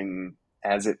gaming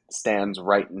as it stands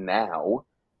right now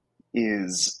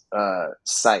is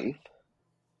Scythe.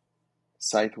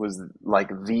 Scythe was like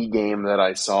the game that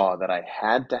I saw that I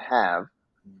had to have,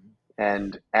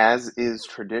 and as is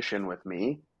tradition with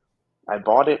me, I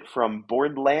bought it from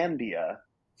Boardlandia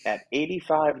at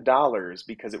 $85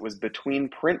 because it was between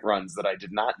print runs that I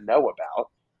did not know about.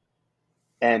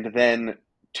 And then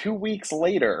 2 weeks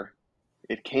later,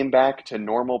 it came back to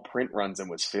normal print runs and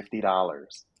was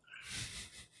 $50.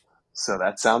 So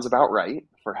that sounds about right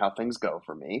for how things go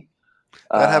for me.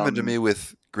 That happened to Um, me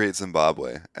with Great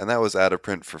Zimbabwe, and that was out of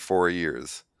print for 4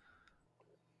 years.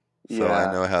 So I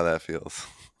yeah, know how that feels.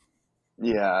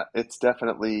 yeah, it's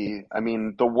definitely. I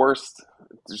mean, the worst.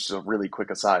 Just a really quick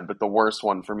aside, but the worst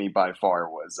one for me by far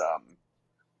was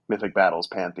Mythic Battles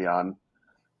Pantheon.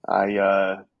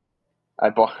 I I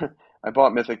bought I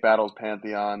bought Mythic Battles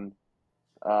Pantheon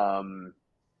um,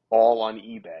 all on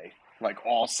eBay, like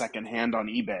all secondhand on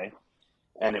eBay,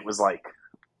 and it was like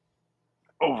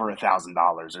over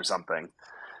 $1,000 or something.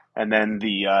 And then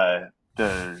the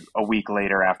a week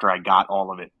later, after I got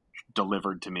all of it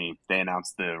delivered to me, they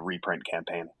announced the reprint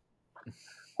campaign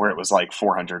where it was like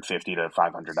 $450 to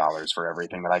 $500 for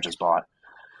everything that I just bought.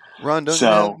 Ron, don't you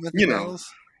have So Mythic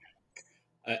Battles?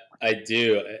 I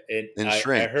do, and In I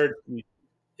shrink. heard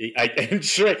I'm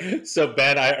sure. So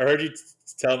Ben, I heard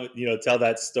you tell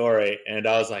that story, and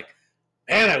I was like,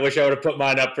 man, I wish I would have put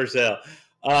mine up for sale.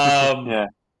 yeah,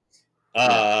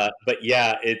 yeah. But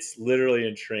yeah, it's literally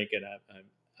in shrink, and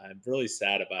I'm really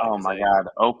sad about it Oh because my God,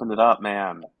 open it up,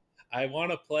 man. I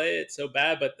want to play it so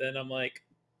bad, but then I'm like,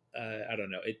 I don't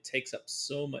know, it takes up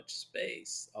so much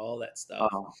space, all that stuff.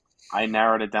 Oh, I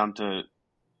narrowed it down to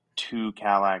two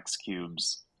Kallax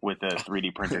cubes with a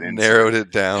 3D printed insert. Narrowed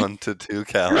it down to 2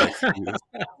 Kallax cubes.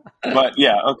 But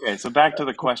yeah, okay. So back to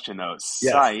the question though.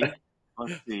 Yes. Scythe.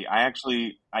 Let's see.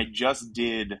 I just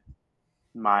did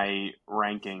my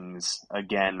rankings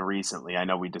again recently. I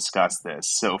know we discussed this.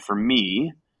 So for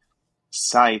me,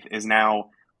 Scythe is now,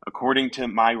 according to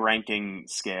my ranking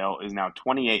scale, is now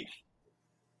 28th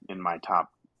in my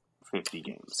top 50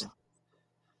 games.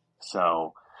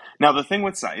 So now the thing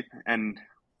with Scythe, and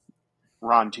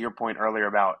Ron, to your point earlier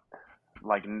about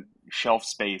like shelf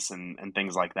space and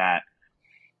things like that,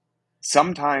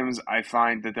 sometimes I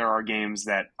find that there are games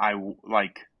that I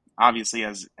like. Obviously,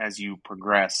 as you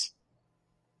progress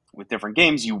with different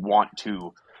games, you want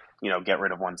to, get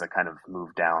rid of ones that kind of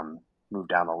move down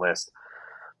the list.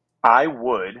 I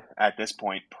would at this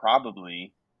point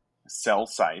probably sell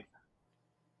Scythe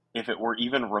if it were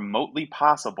even remotely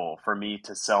possible for me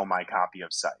to sell my copy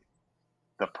of Scythe.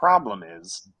 The problem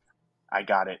is I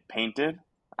got it painted,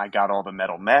 I got all the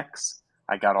metal mechs,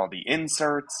 I got all the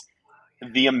inserts.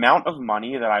 The amount of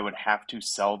money that I would have to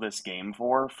sell this game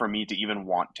for me to even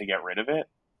want to get rid of it,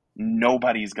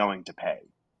 nobody's going to pay.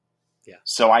 Yeah.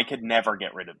 So I could never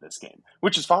get rid of this game,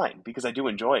 which is fine because I do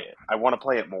enjoy it. I want to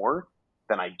play it more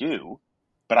than I do,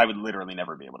 but I would literally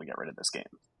never be able to get rid of this game.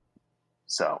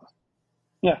 So,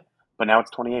 yeah. But now it's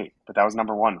 28. But that was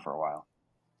number one for a while.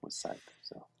 Was Scythe.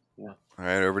 So, yeah. All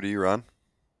right, over to you, Ron.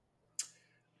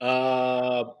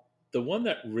 The one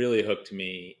that really hooked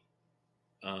me,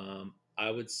 I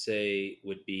would say,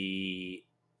 would be,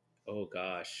 oh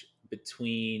gosh,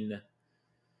 between.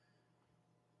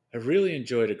 I really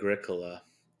enjoyed Agricola,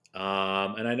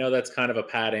 and I know that's kind of a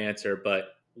pat answer,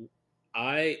 but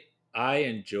I I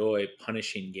enjoy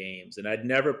punishing games, and I'd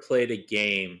never played a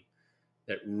game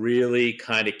that really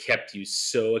kind of kept you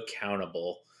so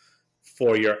accountable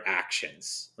for your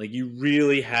actions. Like you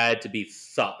really had to be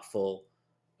thoughtful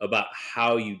about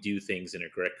how you do things in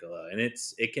Agricola, and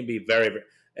it can be very,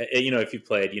 if you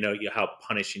played, how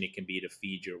punishing it can be to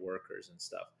feed your workers and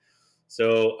stuff.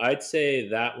 So I'd say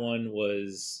that one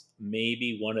was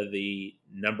maybe one of the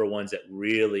number ones that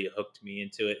really hooked me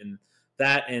into it, and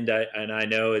that, and I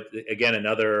know it, again,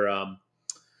 another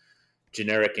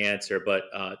generic answer, but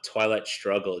Twilight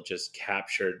Struggle just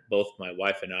captured both my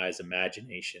wife and I's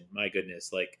imagination. My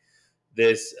goodness, like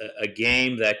this, a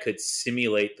game that could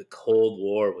simulate the Cold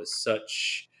War with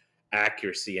such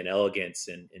accuracy and elegance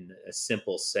in a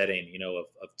simple setting,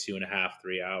 of 2.5,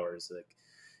 3 hours. Like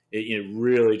it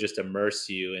really just immerse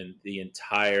you in the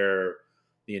entire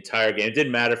the entire game. It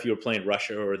didn't matter if you were playing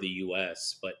Russia or the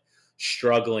U.S., but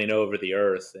struggling over the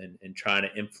earth and trying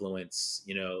to influence,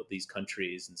 these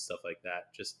countries and stuff like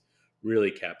that just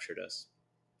really captured us.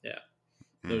 Yeah.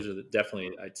 Those are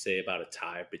definitely, I'd say, about a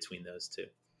tie between those two.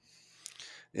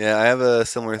 Yeah, I have a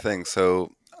similar thing.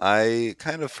 So I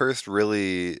kind of first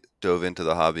really dove into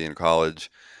the hobby in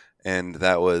college, and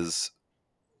that was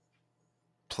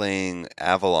playing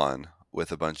Avalon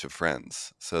with a bunch of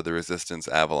friends. So the Resistance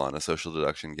Avalon, a social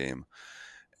deduction game.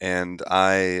 And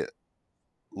I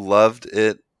loved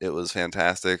it. It was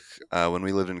fantastic. When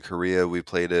we lived in Korea, we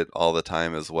played it all the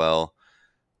time as well.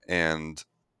 And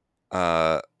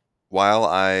while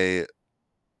I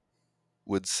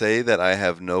would say that I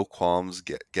have no qualms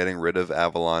getting rid of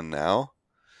Avalon now,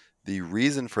 the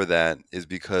reason for that is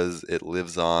because it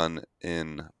lives on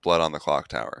in Blood on the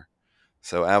Clocktower.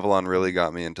 So Avalon really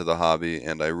got me into the hobby,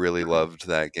 and I really loved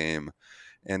that game.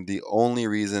 And the only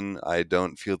reason I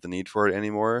don't feel the need for it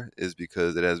anymore is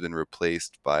because it has been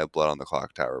replaced by Blood on the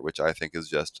Clocktower, which I think is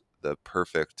just the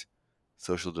perfect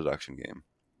social deduction game.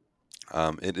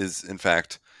 It is, in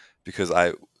fact, because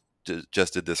I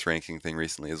just did this ranking thing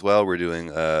recently as well. We're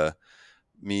doing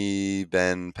me,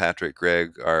 Ben, Patrick,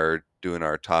 Greg are doing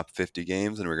our top 50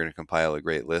 games, and we're going to compile a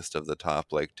great list of the top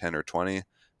 10 or 20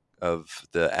 of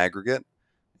the aggregate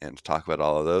and talk about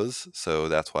all of those. So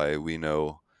that's why we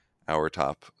know our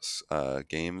top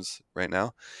games right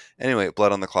now. Anyway,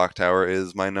 Blood on the Clocktower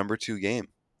is my number 2 game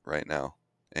right now,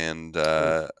 and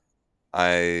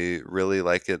I really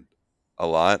like it a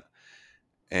lot.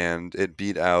 And it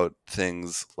beat out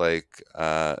things like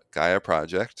Gaia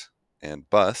Project and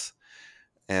Bus.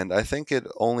 And I think it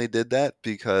only did that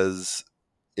because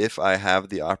if I have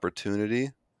the opportunity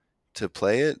to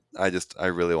play it, I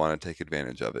really want to take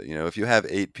advantage of it. If you have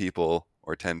 8 people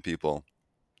or 10 people,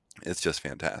 it's just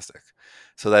fantastic.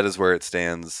 So that is where it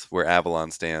stands, where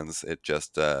Avalon stands. It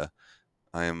just, I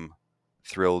am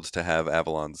thrilled to have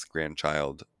Avalon's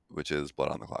grandchild, which is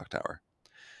Blood on the Clocktower.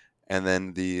 And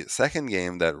then the second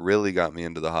game that really got me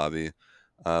into the hobby,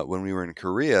 when we were in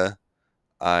Korea,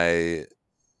 I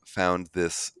found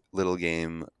this little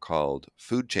game called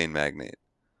Food Chain Magnate.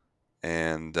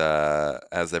 And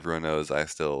as everyone knows, I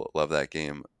still love that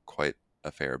game quite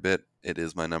a fair bit. It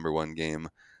is my number 1 game.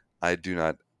 I do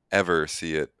not ever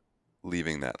see it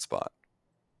leaving that spot.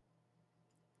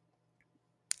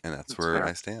 And that's where fair.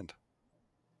 I stand.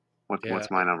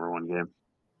 What's my number 1 game?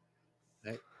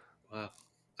 Wow.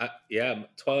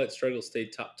 Twilight Struggle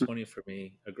stayed top 20 for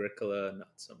me. Agricola, not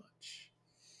so much.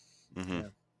 Mm-hmm.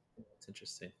 Yeah, it's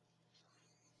interesting.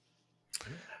 I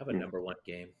don't have a number 1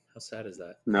 game. How sad is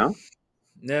that? No,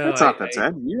 it's not that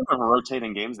sad. You have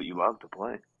rotating games that you love to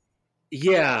play.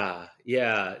 Yeah,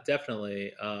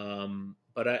 definitely.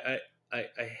 But I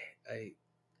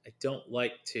don't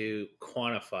like to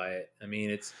quantify it. I mean,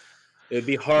 it would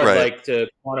be hard, right, to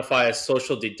quantify a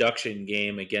social deduction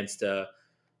game against a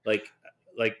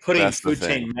like putting Food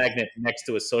Chain Magnate next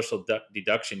to a social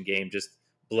deduction game just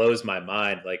blows my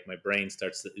mind. Like my brain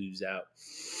starts to ooze out.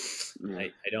 Yeah.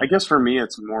 I guess for me,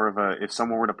 it's more of a, if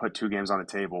someone were to put 2 games on a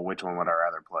table, which one would I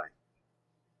rather play?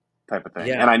 Type of thing.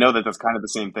 Yeah. And I know that that's kind of the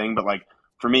same thing, but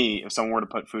for me, if someone were to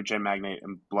put Food Chain Magnate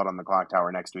and Blood on the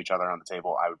Clocktower next to each other on the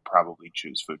table, I would probably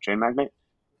choose Food Chain Magnate.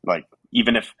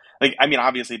 Even if,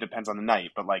 obviously it depends on the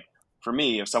night, but for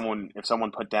me, if someone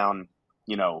put down,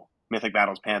 Mythic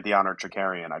Battles Pantheon or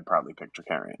Trickerion, I'd probably pick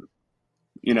Trickerion.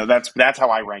 That's how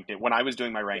I ranked it. When I was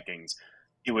doing my rankings,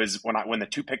 it was when the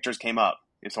 2 pictures came up,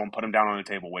 if someone put them down on the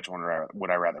table, which one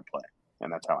would I rather play?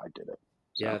 And that's how I did it.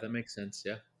 So. Yeah, that makes sense.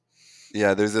 Yeah.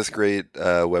 Yeah, there's this great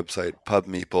website,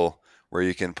 PubMeeple, where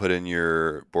you can put in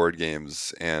your board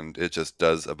games, and it just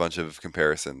does a bunch of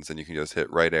comparisons, and you can just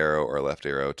hit right arrow or left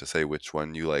arrow to say which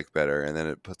one you like better, and then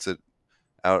it puts it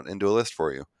out into a list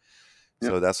for you.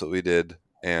 Yep. So that's what we did,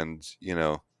 and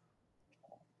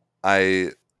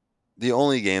the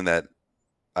only game that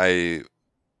I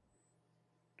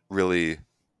really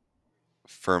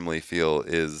firmly feel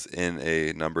is in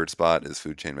a numbered spot is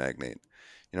Food Chain Magnate.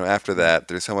 After that,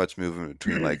 there's so much movement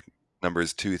between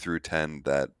numbers 2 through 10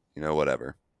 that,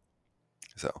 whatever.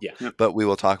 So, yeah. But we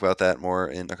will talk about that more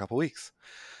in a couple weeks.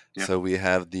 Yeah. So we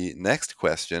have the next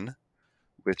question,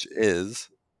 which is,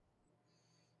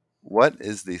 what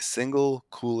is the single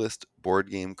coolest board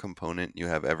game component you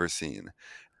have ever seen?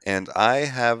 And I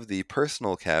have the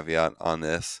personal caveat on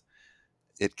this.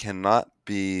 It cannot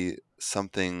be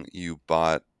something you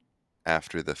bought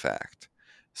after the fact.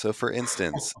 So, for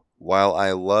instance, while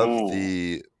I love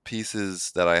the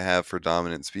pieces that I have for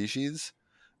Dominant Species,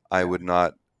 I would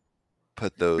not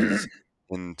put those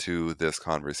into this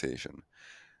conversation.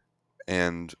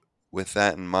 And with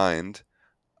that in mind,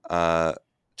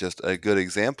 Just a good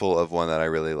example of one that I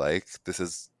really like. This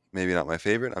is maybe not my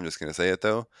favorite. I'm just going to say it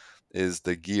though. Is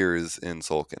the gears in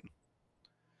Tzolk'in,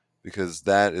 because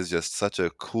that is just such a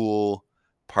cool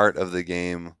part of the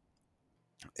game.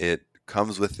 It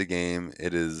comes with the game.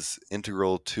 It is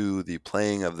integral to the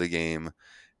playing of the game,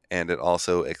 and it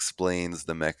also explains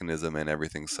the mechanism and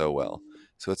everything so well.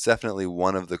 So it's definitely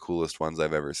one of the coolest ones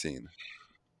I've ever seen.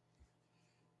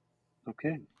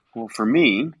 Okay. Well, for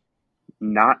me,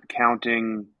 not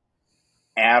counting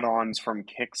add-ons from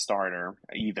Kickstarter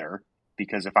either,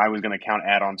 because if I was going to count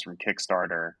add-ons from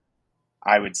Kickstarter,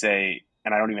 I would say,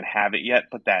 and I don't even have it yet,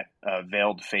 but that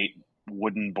Veiled Fate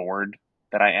wooden board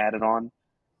that I added on,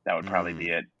 that would probably be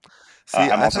it. See,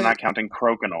 I'm also not counting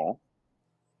Crokinole.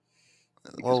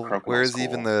 Well, where's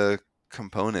even the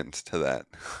component to that?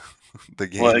 The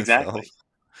game exactly. itself?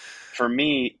 For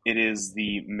me, it is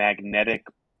the magnetic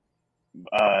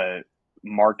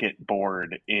market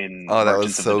board in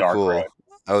Merchants of the Dark Road.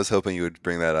 I was hoping you would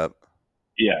bring that up.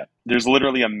 Yeah, there's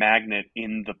literally a magnet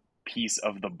in the piece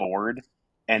of the board,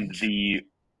 and the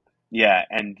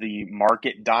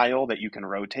market dial that you can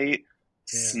rotate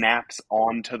snaps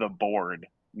onto the board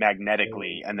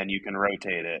magnetically, and then you can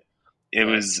rotate it. It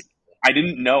was, I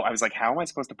didn't know. I was like, how am I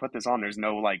supposed to put this on? There's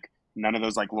no none of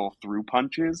those little through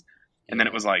punches. And then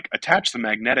it was like, attach the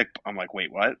magnetic. I'm like,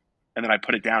 wait, what? And then I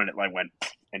put it down and it went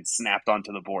and snapped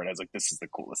onto the board. I was like, this is the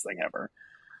coolest thing ever.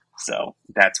 So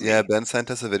that's me. Yeah, Ben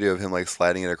sent us a video of him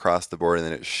sliding it across the board, and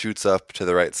then it shoots up to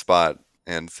the right spot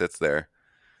and sits there,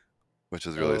 which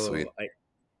is really sweet.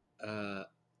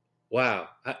 Wow.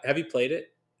 Have you played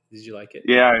it? Did you like it?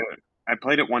 Yeah, I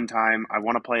played it one time. I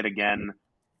want to play it again.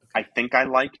 Okay. I think I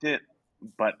liked it,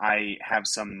 but I have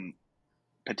some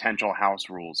potential house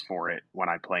rules for it when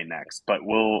I play next. But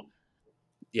we'll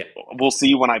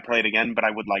see when I play it again, but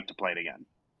I would like to play it again.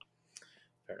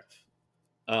 Fair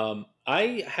enough.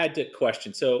 I had to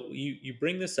question. So you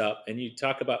bring this up and you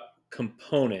talk about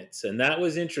components, and that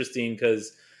was interesting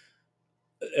because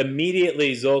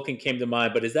immediately Tzolk'in came to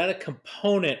mind. But is that a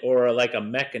component or a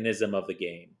mechanism of the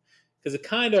game? Because it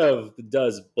kind of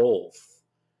does both.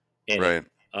 Right.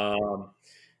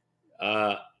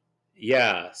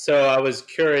 Yeah. So I was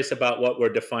curious about what we're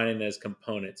defining as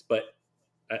components, but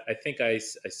I think I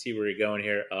see where you're going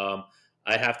here.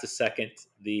 I have to second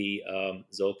the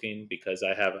Tzolk'in because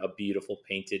I have a beautiful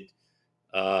painted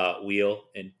wheel,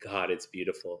 and God, it's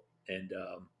beautiful. And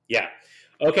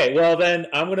okay, well then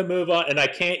I'm going to move on, and I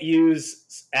can't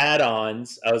use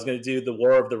add-ons. I was going to do the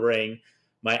War of the Ring.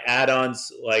 My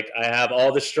add-ons, I have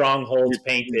all the strongholds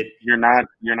painted. You're not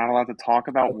allowed to talk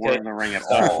about War of the Ring at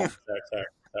all.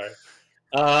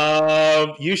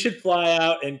 Sorry. You should fly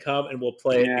out and come, and we'll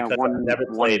play it because I've never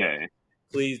played it.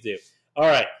 Please do. All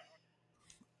right.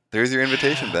 There's your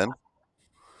invitation, Ben.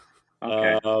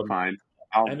 Okay, fine.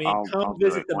 Come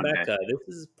visit the Mecca. Day.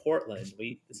 This is Portland.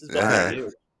 This is what we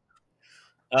do.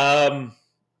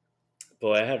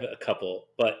 Boy, I have a couple,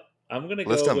 but I'm gonna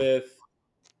go with.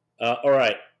 All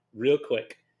right, real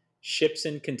quick. Ships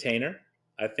in Container,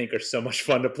 I think, are so much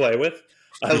fun to play with.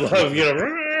 I love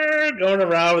going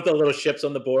around with the little ships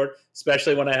on the board,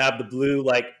 especially when I have the blue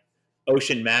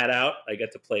ocean mat out. I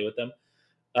get to play with them.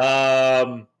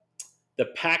 The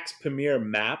PAX Premier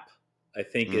map, I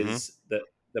think, is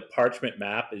the parchment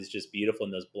map is just beautiful,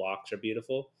 and those blocks are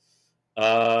beautiful.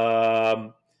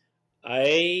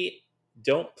 I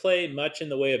don't play much in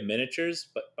the way of miniatures,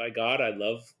 but by God, I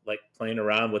love playing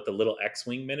around with the little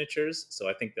X-Wing miniatures. So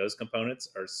I think those components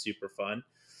are super fun.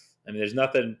 I mean, there's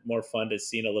nothing more fun to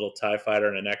seeing a little TIE fighter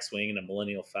and an X-Wing and a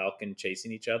Millennial Falcon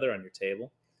chasing each other on your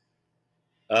table.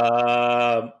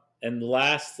 And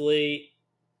lastly,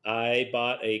 I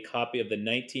bought a copy of the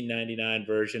 1999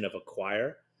 version of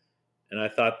Acquire, and I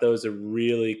thought those are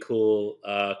really cool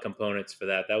components for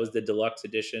that. That was the deluxe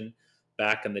edition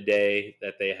back in the day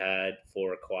that they had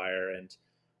for Acquire, and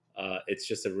it's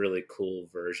just a really cool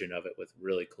version of it with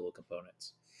really cool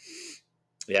components.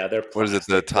 Yeah, they're plastic. What is it,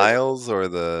 the tiles or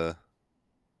the...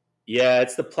 Yeah,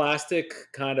 it's the plastic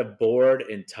kind of board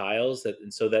and tiles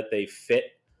so that they fit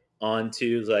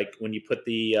onto, when you put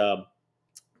the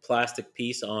plastic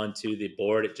piece onto the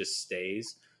board, it just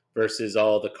stays, versus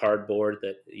all the cardboard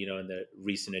that, in the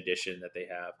recent edition that they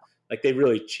have. They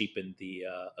really cheapened the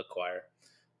Acquire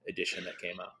edition that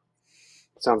came out.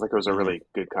 Sounds like it was a really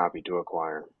good copy to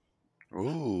acquire.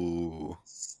 Ooh.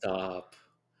 Stop.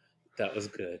 That was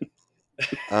good.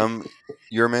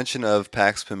 Your mention of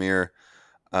PAX Premier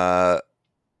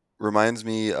reminds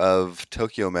me of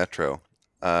Tokyo Metro.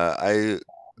 I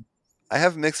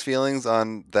have mixed feelings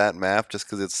on that map just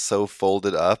because it's so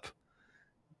folded up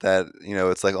that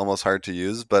it's almost hard to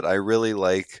use, but I really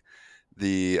like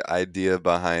the idea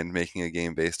behind making a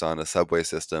game based on a subway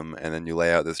system, and then you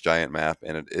lay out this giant map,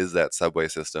 and it is that subway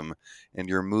system, and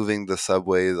you're moving the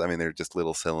subways. I mean, they're just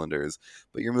little cylinders,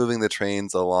 but you're moving the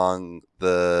trains along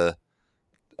the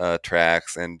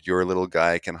tracks, and your little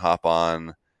guy can hop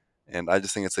on. And I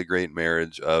just think it's a great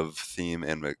marriage of theme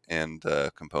and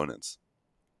components.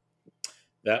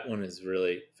 That one is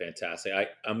really fantastic.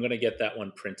 I'm going to get that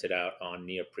one printed out on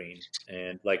neoprene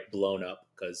and like blown up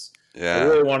because I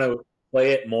really want to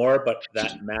play it more, but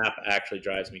that map actually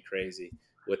drives me crazy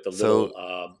with the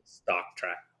little stock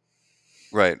track.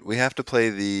 Right. We have to play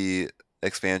the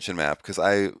expansion map because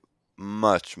I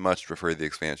much prefer the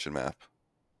expansion map.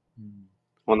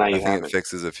 Well, now I think it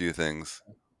fixes a few things.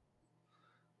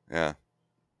 Yeah.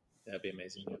 That'd be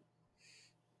amazing. Yeah.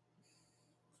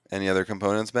 Any other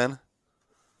components, Ben?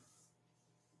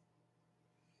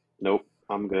 Nope,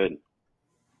 I'm good.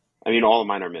 I mean, all of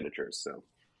mine are miniatures, so.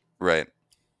 Right.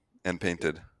 And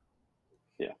painted.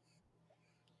 Yeah.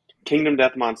 Kingdom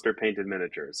Death Monster painted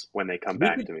miniatures, when they come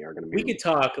back to me, are going to be... We could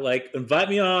talk, like, invite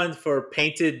me on for a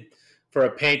painted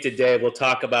day. We'll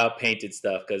talk about painted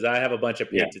stuff, because I have a bunch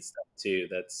of painted stuff, too.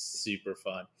 That's super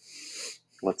fun.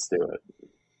 Let's do it.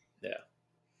 Yeah.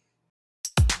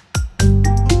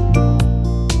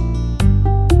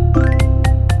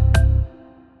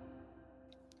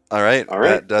 All right.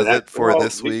 That does it for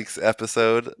this week's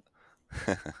episode.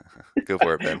 Go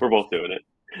for it, Ben. We're both doing it.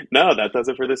 No, that does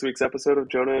it for this week's episode of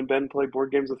Jonah and Ben Play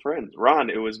Board Games with Friends. Ron,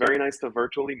 it was very nice to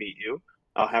virtually meet you.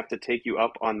 I'll have to take you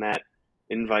up on that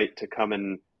invite to come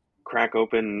and crack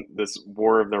open this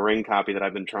War of the Ring copy that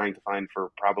I've been trying to find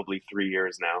for probably 3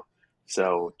 years now.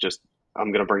 So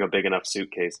I'm going to bring a big enough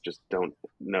suitcase. Just don't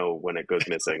know when it goes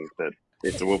missing that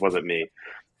it wasn't me.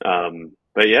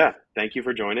 But yeah, thank you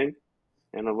for joining.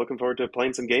 And I'm looking forward to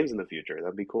playing some games in the future.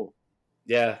 That'd be cool.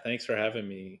 Yeah, thanks for having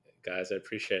me, guys. I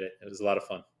appreciate it. It was a lot of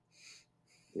fun.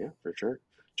 Yeah, for sure.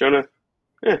 Jonah,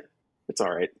 it's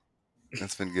all right.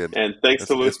 It's been good. And thanks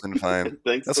to Luke. It's been fine.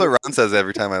 That's what Ron says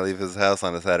every time I leave his house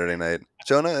on a Saturday night.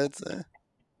 Jonah, it's...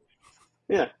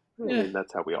 Yeah, I mean,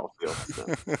 that's how we all feel.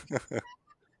 So.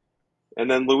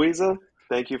 And then Louisa,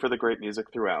 thank you for the great music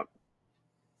throughout.